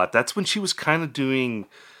about a lot. That's when she was kind of doing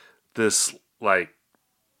this like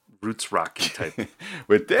roots rocky type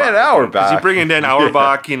with Dan Auerbach. Because you bring in Dan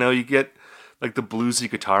Auerbach, you get like the bluesy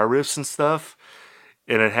guitar riffs and stuff,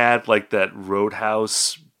 and it had like that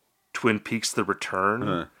Roadhouse, Twin Peaks: The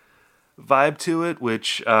Return vibe to it,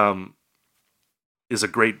 which is a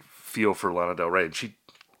great feel for Lana Del Rey, and she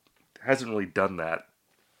hasn't really done that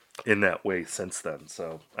in that way since then.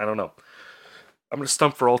 So I don't know. I'm gonna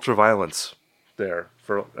stump for Ultraviolence there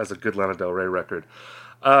as a good Lana Del Rey record.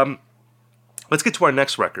 Let's get to our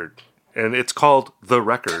next record, and it's called The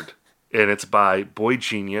Record, and it's by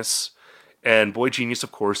Boygenius. And Boygenius,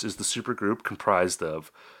 of course, is the supergroup comprised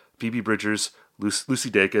of Phoebe Bridgers, Lucy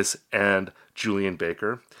Dacus, and Julian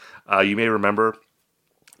Baker. You may remember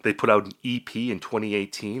they put out an EP in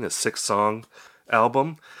 2018, a 6-song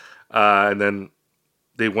album, and then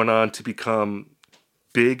they went on to become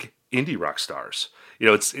big indie rock stars.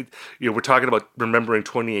 We're talking about remembering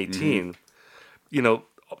 2018.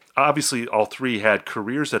 Obviously all three had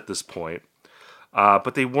careers at this point,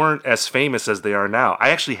 but they weren't as famous as they are now. I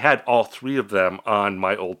actually had all three of them on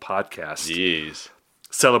my old podcast. Jeez.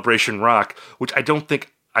 Celebration Rock, which I don't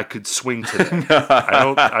think I could swing today.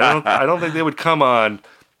 I don't think they would come on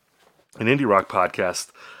an indie rock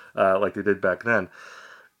podcast like they did back then.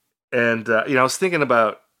 And I was thinking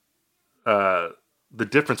about the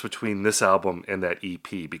difference between this album and that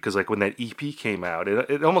EP, because like when that EP came out,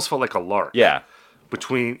 it almost felt like a lark. Yeah.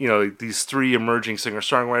 Between these three emerging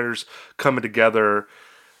singer-songwriters coming together.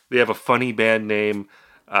 They have a funny band name.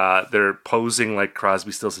 They're posing like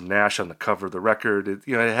Crosby, Stills, and Nash on the cover of the record. It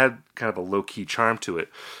had kind of a low-key charm to it.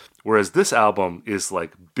 Whereas this album is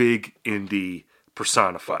like big indie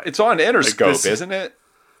personified. It's on Interscope, isn't it?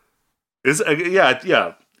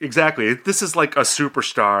 Yeah, exactly. This is like a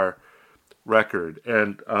superstar record.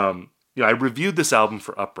 And I reviewed this album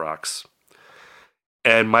for Uprocks,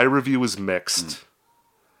 and my review was mixed.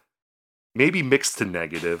 Maybe mixed to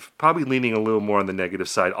negative, probably leaning a little more on the negative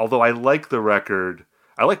side. Although I like the record.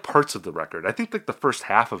 I like parts of the record. I think like the first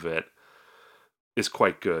half of it is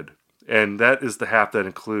quite good. And that is the half that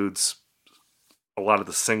includes a lot of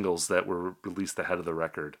the singles that were released ahead of the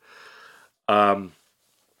record. But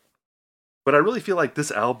I really feel like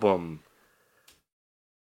this album,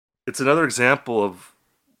 it's another example of,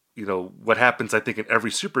 what happens, I think, in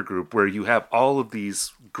every supergroup, where you have all of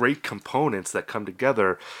these great components that come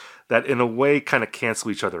together that in a way kind of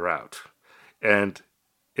cancel each other out. And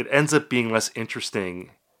it ends up being less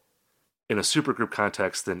interesting in a supergroup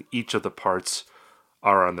context than each of the parts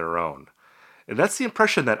are on their own. And that's the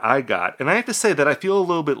impression that I got. And I have to say that I feel a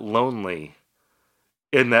little bit lonely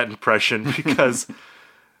in that impression, because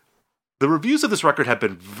the reviews of this record have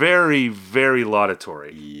been very, very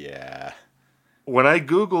laudatory. Yeah. When I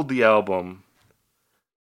Googled the album,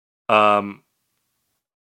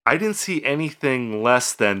 I didn't see anything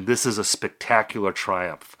less than "this is a spectacular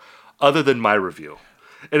triumph," other than my review.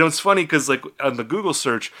 And it was funny because, like, on the Google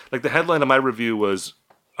search, like, the headline of my review was,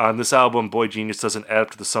 "On this album, Boygenius doesn't add up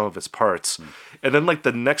to the sum of its parts." And then, like,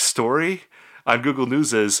 the next story on Google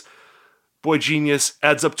News is, Boygenius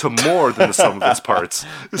adds up to more than the sum of its parts.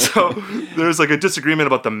 So there's, like, a disagreement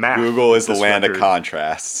about the math. Google is the land of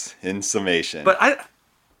contrasts, in summation. But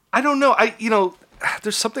I don't know.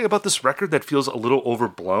 There's something about this record that feels a little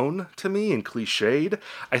overblown to me and cliched.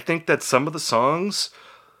 I think that some of the songs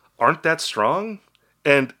aren't that strong.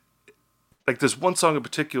 And like there's one song in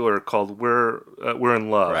particular called "We're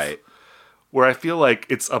in Love," right, where I feel like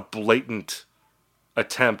it's a blatant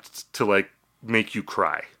attempt to like make you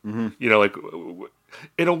cry. Mm-hmm. Like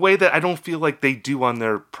in a way that I don't feel like they do on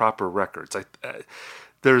their proper records.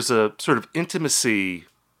 There's a sort of intimacy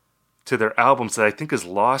to their albums that I think is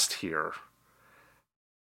lost here.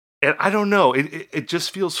 And I don't know, it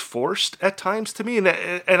just feels forced at times to me. And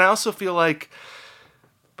I also feel like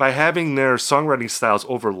by having their songwriting styles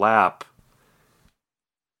overlap,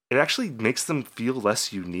 it actually makes them feel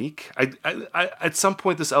less unique. I at some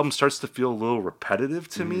point, this album starts to feel a little repetitive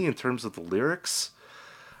to me in terms of the lyrics,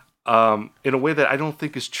 in a way that I don't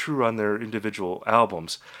think is true on their individual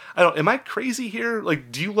albums. Am I crazy here?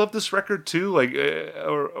 Like, do you love this record too? Like,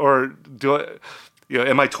 or do I?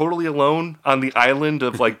 Am I totally alone on the island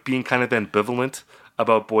of like being kind of ambivalent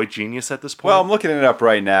about Boygenius at this point? Well, I'm looking it up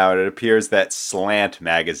right now, and it appears that Slant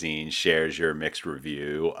magazine shares your mixed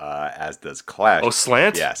review, as does Clash. Oh,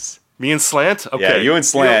 Slant? Yes. Me and Slant? Okay. Yeah, you and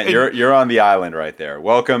Slant, you're on the island right there.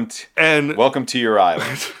 Welcome to your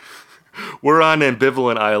island. We're on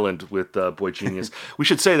ambivalent island with Boygenius. We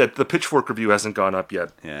should say that the Pitchfork review hasn't gone up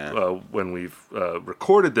yet when we've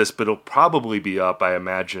recorded this, but it'll probably be up, I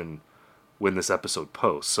imagine, when this episode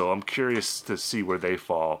posts. So I'm curious to see where they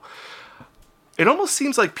fall. It almost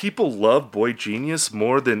seems like people love Boygenius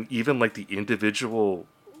more than even like the individual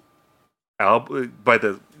album,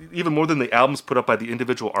 even more than the albums put up by the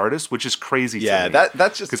individual artists, which is crazy to me. Yeah,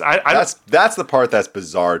 that's just because that's the part that's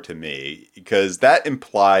bizarre to me, because that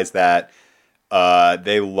implies that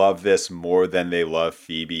they love this more than they love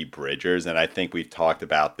Phoebe Bridgers, and I think we've talked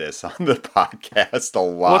about this on the podcast a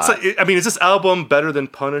lot. Well, is this album better than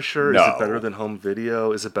Punisher? No. Is it better than Home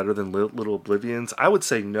Video? Is it better than Little Oblivions? I would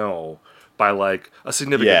say no, by like a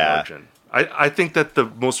significant margin. I think that the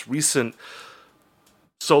most recent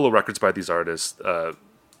solo records by these artists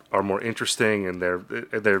are more interesting, and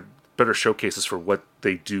they're better showcases for what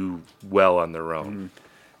they do well on their own. Mm-hmm.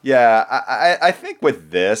 Yeah, I think with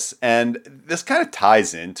this, and this kind of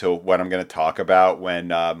ties into what I'm going to talk about when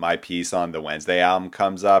my piece on the Wednesday album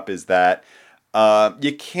comes up, is that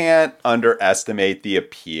you can't underestimate the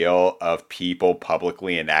appeal of people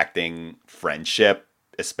publicly enacting friendship,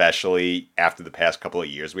 especially after the past couple of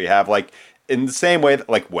years we have. Like, in the same way that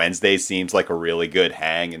like Wednesday seems like a really good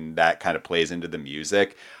hang and that kind of plays into the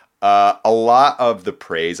music, a lot of the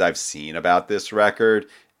praise I've seen about this record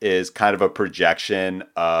is kind of a projection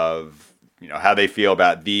of, how they feel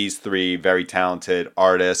about these three very talented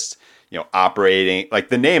artists, operating, like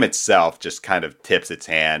the name itself just kind of tips its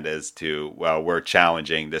hand as to, well, we're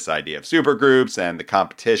challenging this idea of supergroups and the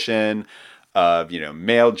competition of,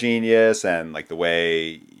 male genius and like the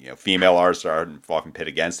way, female artists are often pit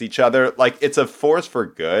against each other. Like it's a force for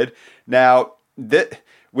good. Now,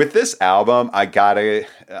 with this album, I gotta,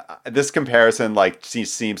 this comparison like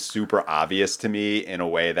seems super obvious to me in a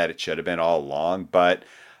way that it should have been all along. But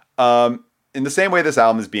in the same way this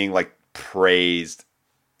album is being like praised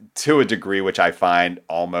to a degree, which I find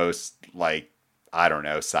almost like, I don't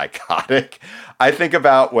know, psychotic. I think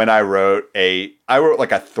about when I wrote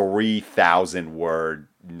like a 3,000 word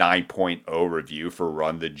 9.0 review for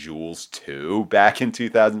Run the Jewels 2 back in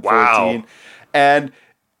 2014. Wow. And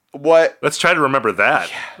let's try to remember that.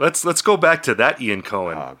 Yeah. Let's go back to that Ian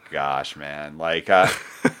Cohen. Oh gosh, man. Like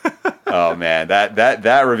oh man,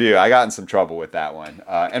 that review, I got in some trouble with that one.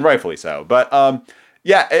 And rightfully so. But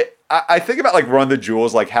I think about like Run the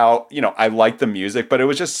Jewels, like how, I like the music, but it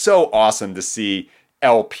was just so awesome to see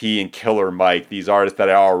LP and Killer Mike, these artists that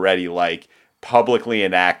I already like, publicly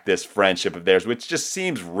enact this friendship of theirs, which just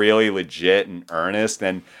seems really legit and earnest.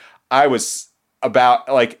 And I was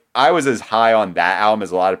as high on that album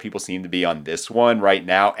as a lot of people seem to be on this one right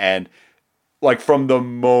now. And like from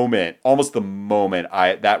almost the moment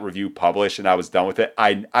that review published and I was done with it,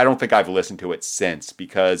 I don't think I've listened to it since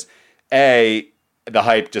because the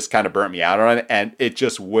hype just kind of burnt me out on it and it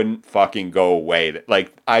just wouldn't fucking go away.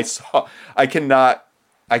 Like I cannot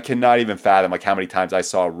even fathom like how many times I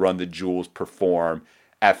saw Run the Jewels perform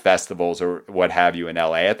at festivals or what have you in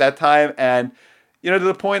LA at that time. And, to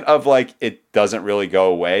the point of like, it doesn't really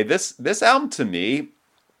go away. This album to me,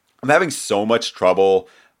 I'm having so much trouble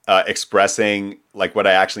expressing like what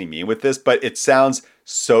I actually mean with this, but it sounds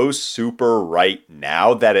so super right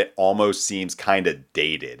now that it almost seems kind of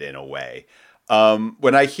dated in a way.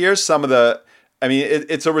 When I hear some of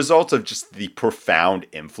it's a result of just the profound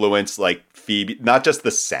influence, like Phoebe, not just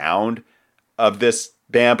the sound of this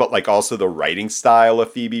band, but like also the writing style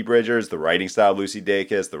of Phoebe Bridgers, the writing style of Lucy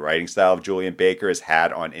Dacus, the writing style of Julian Baker has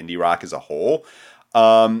had on indie rock as a whole.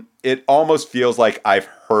 It almost feels like I've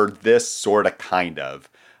heard this sort of kind of.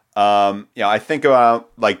 I think about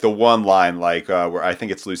like the one line, like where I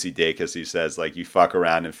think it's Lucy Dacus who says like, you fuck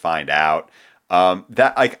around and find out.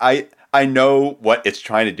 That like I know what it's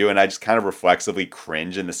trying to do, and I just kind of reflexively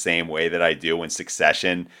cringe in the same way that I do when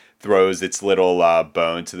Succession throws its little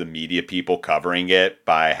bone to the media people covering it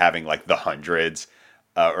by having like the hundreds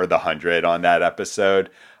or the 100 on that episode.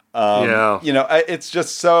 It's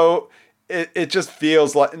just so it just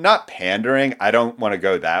feels like not pandering. I don't want to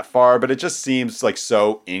go that far, but it just seems like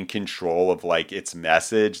so in control of like its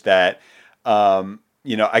message that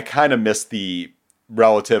I kind of miss the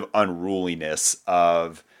relative unruliness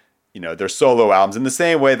of their solo albums in the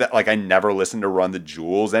same way that like I never listen to Run the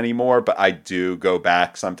Jewels anymore, but I do go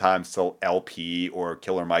back sometimes to LP or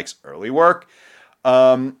Killer Mike's early work.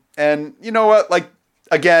 And you know what, like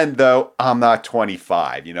again, though, I'm not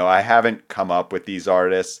 25, I haven't come up with these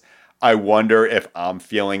artists. I wonder if I'm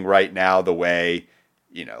feeling right now the way,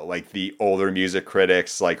 like the older music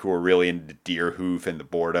critics, like who were really into Deerhoof and the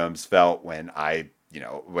Boredoms felt when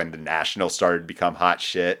when the National started to become hot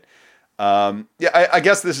shit. I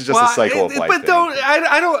guess this is just a cycle of life. But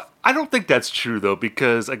I don't think that's true though,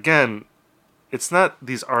 because again, it's not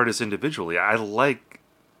these artists individually. I've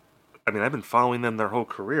been following them their whole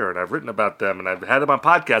career, and I've written about them, and I've had them on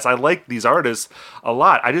podcasts. I like these artists a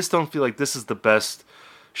lot. I just don't feel like this is the best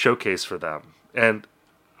showcase for them. And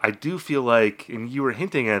I do feel like, and you were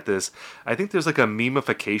hinting at this, I think there's like a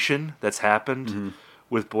memification that's happened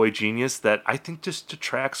with Boygenius that I think just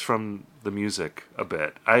detracts from the music a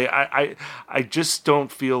bit. I just don't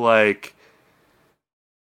feel like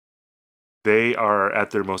they are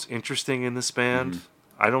at their most interesting in this band.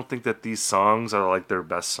 I don't think that these songs are like their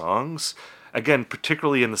best songs. Again,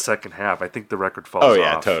 particularly in the second half, I think the record falls off. Oh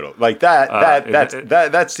yeah, totally. Like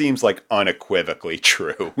that seems like unequivocally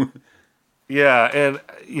true. Yeah, and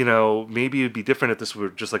maybe it'd be different if this were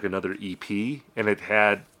just like another EP and it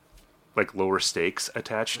had like lower stakes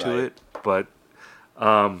attached to it, but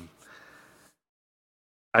I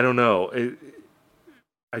don't know.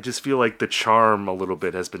 I just feel like the charm a little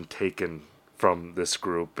bit has been taken from this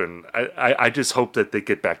group, and I just hope that they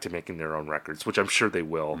get back to making their own records, which I'm sure they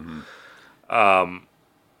will. But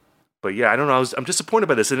yeah, I don't know. I'm disappointed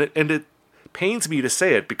by this, and it pains me to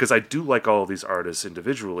say it because I do like all of these artists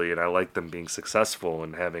individually, and I like them being successful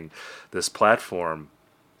and having this platform.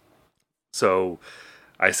 So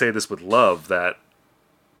I say this with love that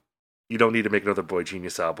you don't need to make another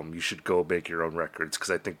Boygenius album. You should go make your own records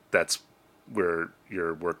because I think that's where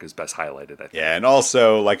your work is best highlighted, I think. Yeah, and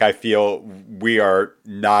also, like, I feel we are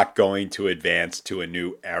not going to advance to a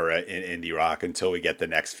new era in indie rock until we get the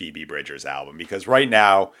next Phoebe Bridgers album. Because right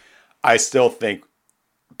now, I still think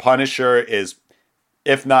Punisher is,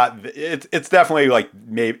 if not, it's definitely like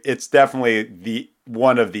maybe it's definitely the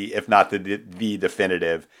one of the, if not the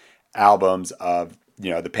definitive albums of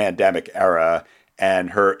the pandemic era, and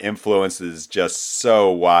her influence is just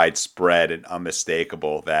so widespread and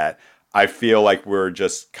unmistakable that I feel like we're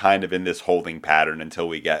just kind of in this holding pattern until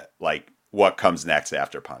we get like what comes next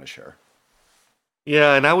after Punisher.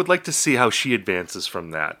 Yeah, and I would like to see how she advances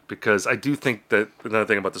from that, because I do think that another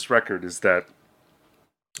thing about this record is that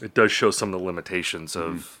it does show some of the limitations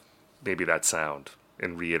of maybe that sound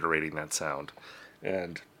and reiterating that sound.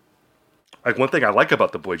 And like one thing I like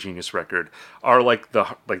about the Boygenius record are like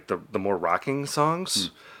the more rocking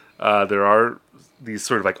songs. There are these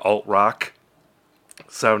sort of like alt rock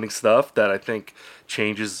sounding stuff that I think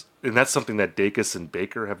changes, and that's something that Dacus and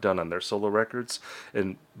Baker have done on their solo records,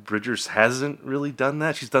 and Bridgers hasn't really done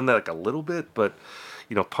that. She's done that like a little bit, but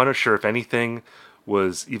Punisher, if anything,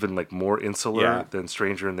 was even like more insular than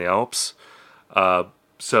Stranger in the Alps.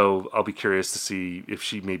 So I'll be curious to see if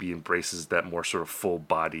she maybe embraces that more sort of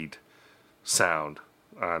full-bodied sound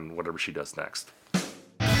on whatever she does next.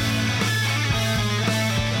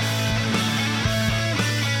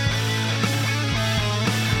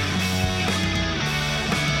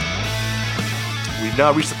 We've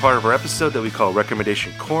now reached the part of our episode that we call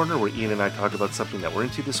Recommendation Corner, where Ian and I talk about something that we're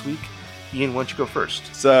into this week. Ian, why don't you go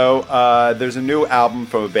first? So there's a new album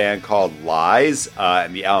from a band called Lies,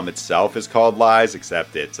 and the album itself is called Lies,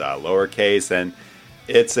 except it's lowercase, and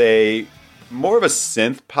it's a more of a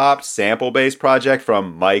synth pop sample-based project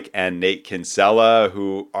from Mike and Nate Kinsella,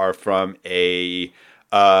 who are from a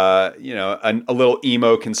little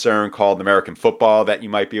emo concern called American Football that you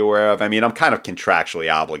might be aware of. I mean, I'm kind of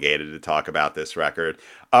contractually obligated to talk about this record.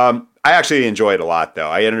 I actually enjoyed it a lot, though.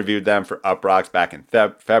 I interviewed them for Up Rocks back in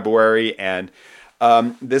February, and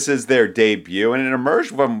this is their debut, and it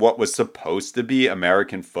emerged from what was supposed to be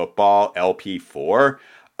American Football LP4.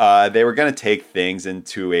 They were going to take things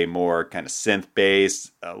into a more kind of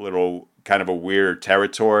synth-based, a little kind of a weird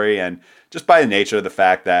territory, and just by the nature of the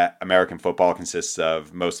fact that American Football consists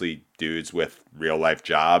of mostly dudes with real-life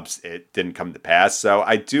jobs, it didn't come to pass. So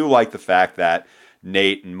I do like the fact that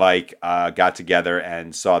Nate and Mike got together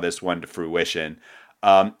and saw this one to fruition.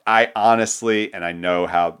 I honestly, and I know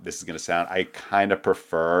how this is going to sound, I kind of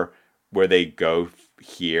prefer where they go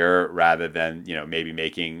here rather than, maybe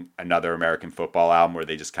making another American Football album where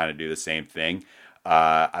they just kind of do the same thing.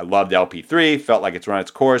 I loved LP3, felt like it's run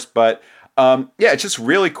its course, but it's just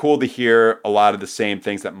really cool to hear a lot of the same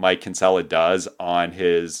things that Mike Kinsella does on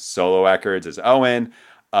his solo records as Owen,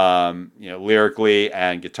 lyrically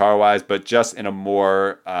and guitar-wise, but just in a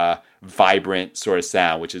more vibrant sort of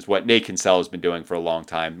sound, which is what Nate Kinsella has been doing for a long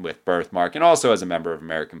time with Birthmark and also as a member of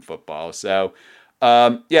American Football. So,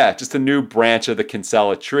 just a new branch of the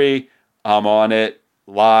Kinsella tree. I'm on it.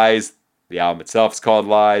 Lies. The album itself is called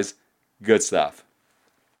Lies. Good stuff.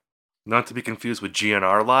 Not to be confused with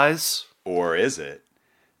GNR Lies. Or is it?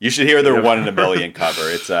 You should hear their 1 in a Million cover.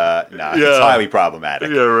 It's it's highly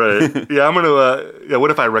problematic. Yeah, right. Yeah, I'm gonna.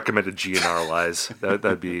 What if I recommended GNR Lies?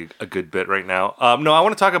 That'd be a good bit right now. No, I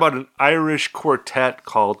want to talk about an Irish quartet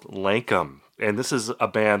called Lankum, and this is a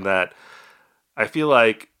band that I feel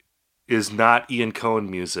like is not Ian Cohen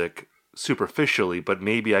music superficially, but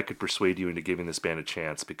maybe I could persuade you into giving this band a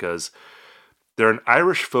chance because they're an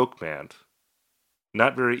Irish folk band.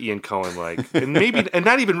 Not very Ian Cohen like, and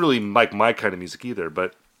not even really like my kind of music either.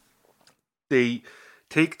 But they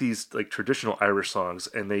take these like traditional Irish songs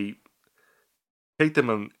and they take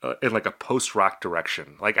them in like a post rock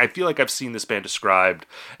direction. Like I feel like I've seen this band described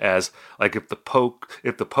as like if the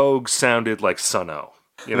Pogues sounded like Sunno,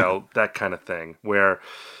 that kind of thing, where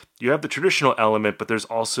you have the traditional element, but there's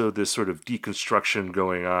also this sort of deconstruction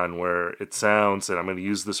going on where it sounds, and I'm going to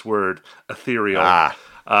use this word, ethereal.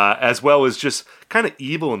 As well as just kind of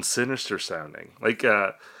evil and sinister sounding. Like,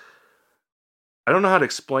 I don't know how to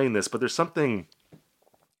explain this, but there's something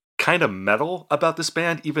kind of metal about this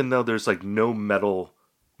band, even though there's like no metal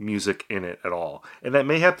music in it at all. And that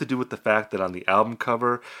may have to do with the fact that on the album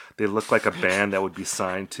cover, they look like a band that would be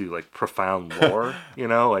signed to like Profound Lore,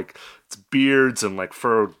 like it's beards and like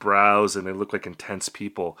furrowed brows, and they look like intense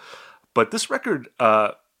people. But this record,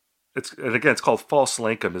 it's called False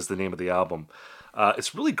Lankum is the name of the album.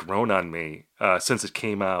 It's really grown on me since it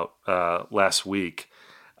came out last week.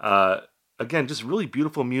 Again, just really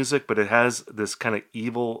beautiful music, but it has this kind of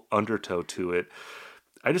evil undertow to it.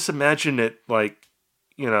 I just imagine it like,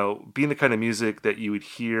 being the kind of music that you would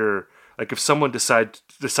hear, like if someone decided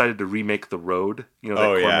to remake The Road, that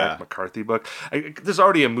Cormac McCarthy book. There's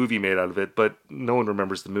already a movie made out of it, but no one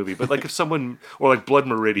remembers the movie. But like if someone, or like Blood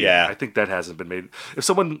Meridian, I think that hasn't been made. If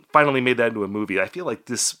someone finally made that into a movie, I feel like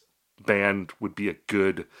this band would be a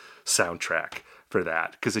good soundtrack for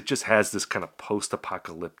that, because it just has this kind of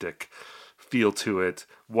post-apocalyptic feel to it,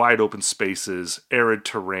 wide open spaces, arid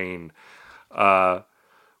terrain,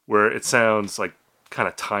 where it sounds like kind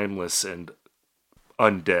of timeless and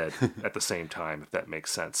undead at the same time, if that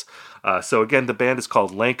makes sense. So again, the band is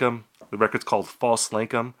called Lankum. The record's called False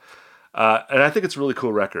Lankum. And I think it's a really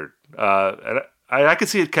cool record. And I could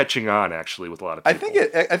see it catching on, actually, with a lot of people.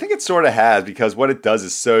 I think it sort of has, because what it does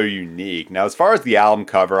is so unique. Now, as far as the album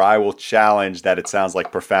cover, I will challenge that it sounds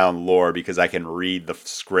like Profound Lore, because I can read the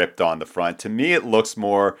script on the front. To me, it looks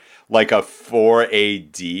more like a 4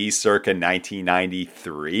 AD circa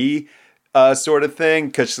 1993 sort of thing,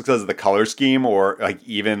 because of the color scheme, or like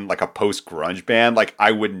even like a post-grunge band. Like,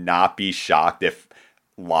 I would not be shocked if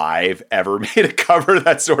Live ever made a cover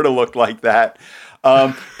that sort of looked like that.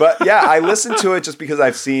 But yeah, I listened to it just because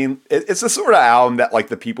I've seen it's the sort of album that like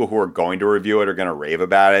the people who are going to review it are going to rave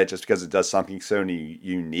about it, just because it does something so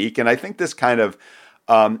unique. And I think this kind of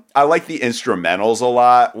I like the instrumentals a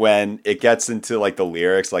lot. When it gets into like the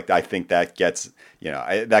lyrics, like I think that gets,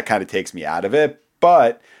 that kind of takes me out of it.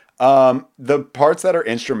 But the parts that are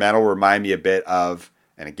instrumental remind me a bit of,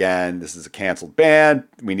 and again, this is a canceled band,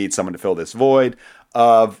 we need someone to fill this void,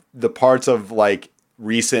 of the parts of like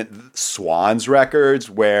recent Swans records,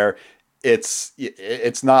 where it's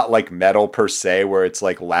not like metal per se, where it's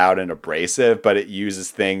like loud and abrasive, but it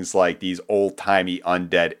uses things like these old-timey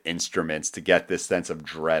undead instruments to get this sense of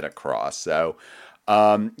dread across. So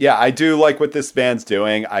I do like what this band's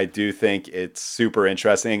doing. I do think it's super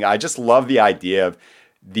interesting. I just love the idea of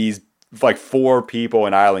these like 4 people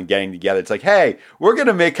in Ireland getting together. It's like, hey, we're going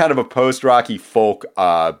to make kind of a post-rocky folk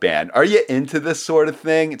band. Are you into this sort of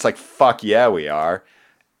thing? It's like, fuck yeah, we are.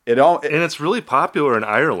 And it's really popular in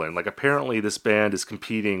Ireland. Like, apparently this band is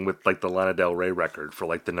competing with like the Lana Del Rey record for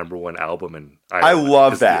like the #1 album in Ireland. I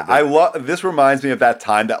love that. This reminds me of that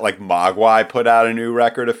time that like Mogwai put out a new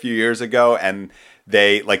record a few years ago, and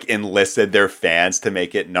they like enlisted their fans to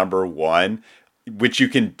make it #1, which you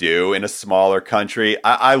can do in a smaller country.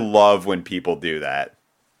 I love when people do that.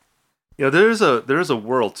 There is a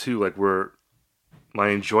world too, like where my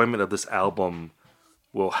enjoyment of this album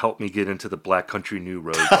will help me get into the Black Country New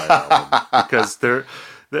Road album, because there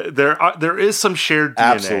is some shared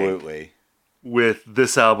DNA Absolutely with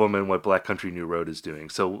this album and what Black Country New Road is doing.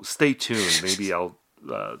 So stay tuned. Maybe I'll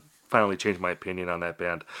finally change my opinion on that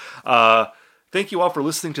band. Thank you all for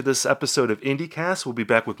listening to this episode of IndieCast. We'll be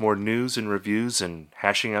back with more news and reviews and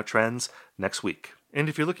hashing out trends next week. And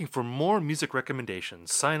if you're looking for more music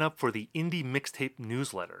recommendations, sign up for the Indie Mixtape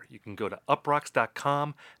newsletter. You can go to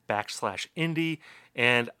uprocks.com/indie,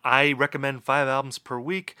 and I recommend 5 albums per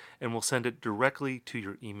week, and we'll send it directly to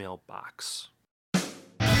your email box.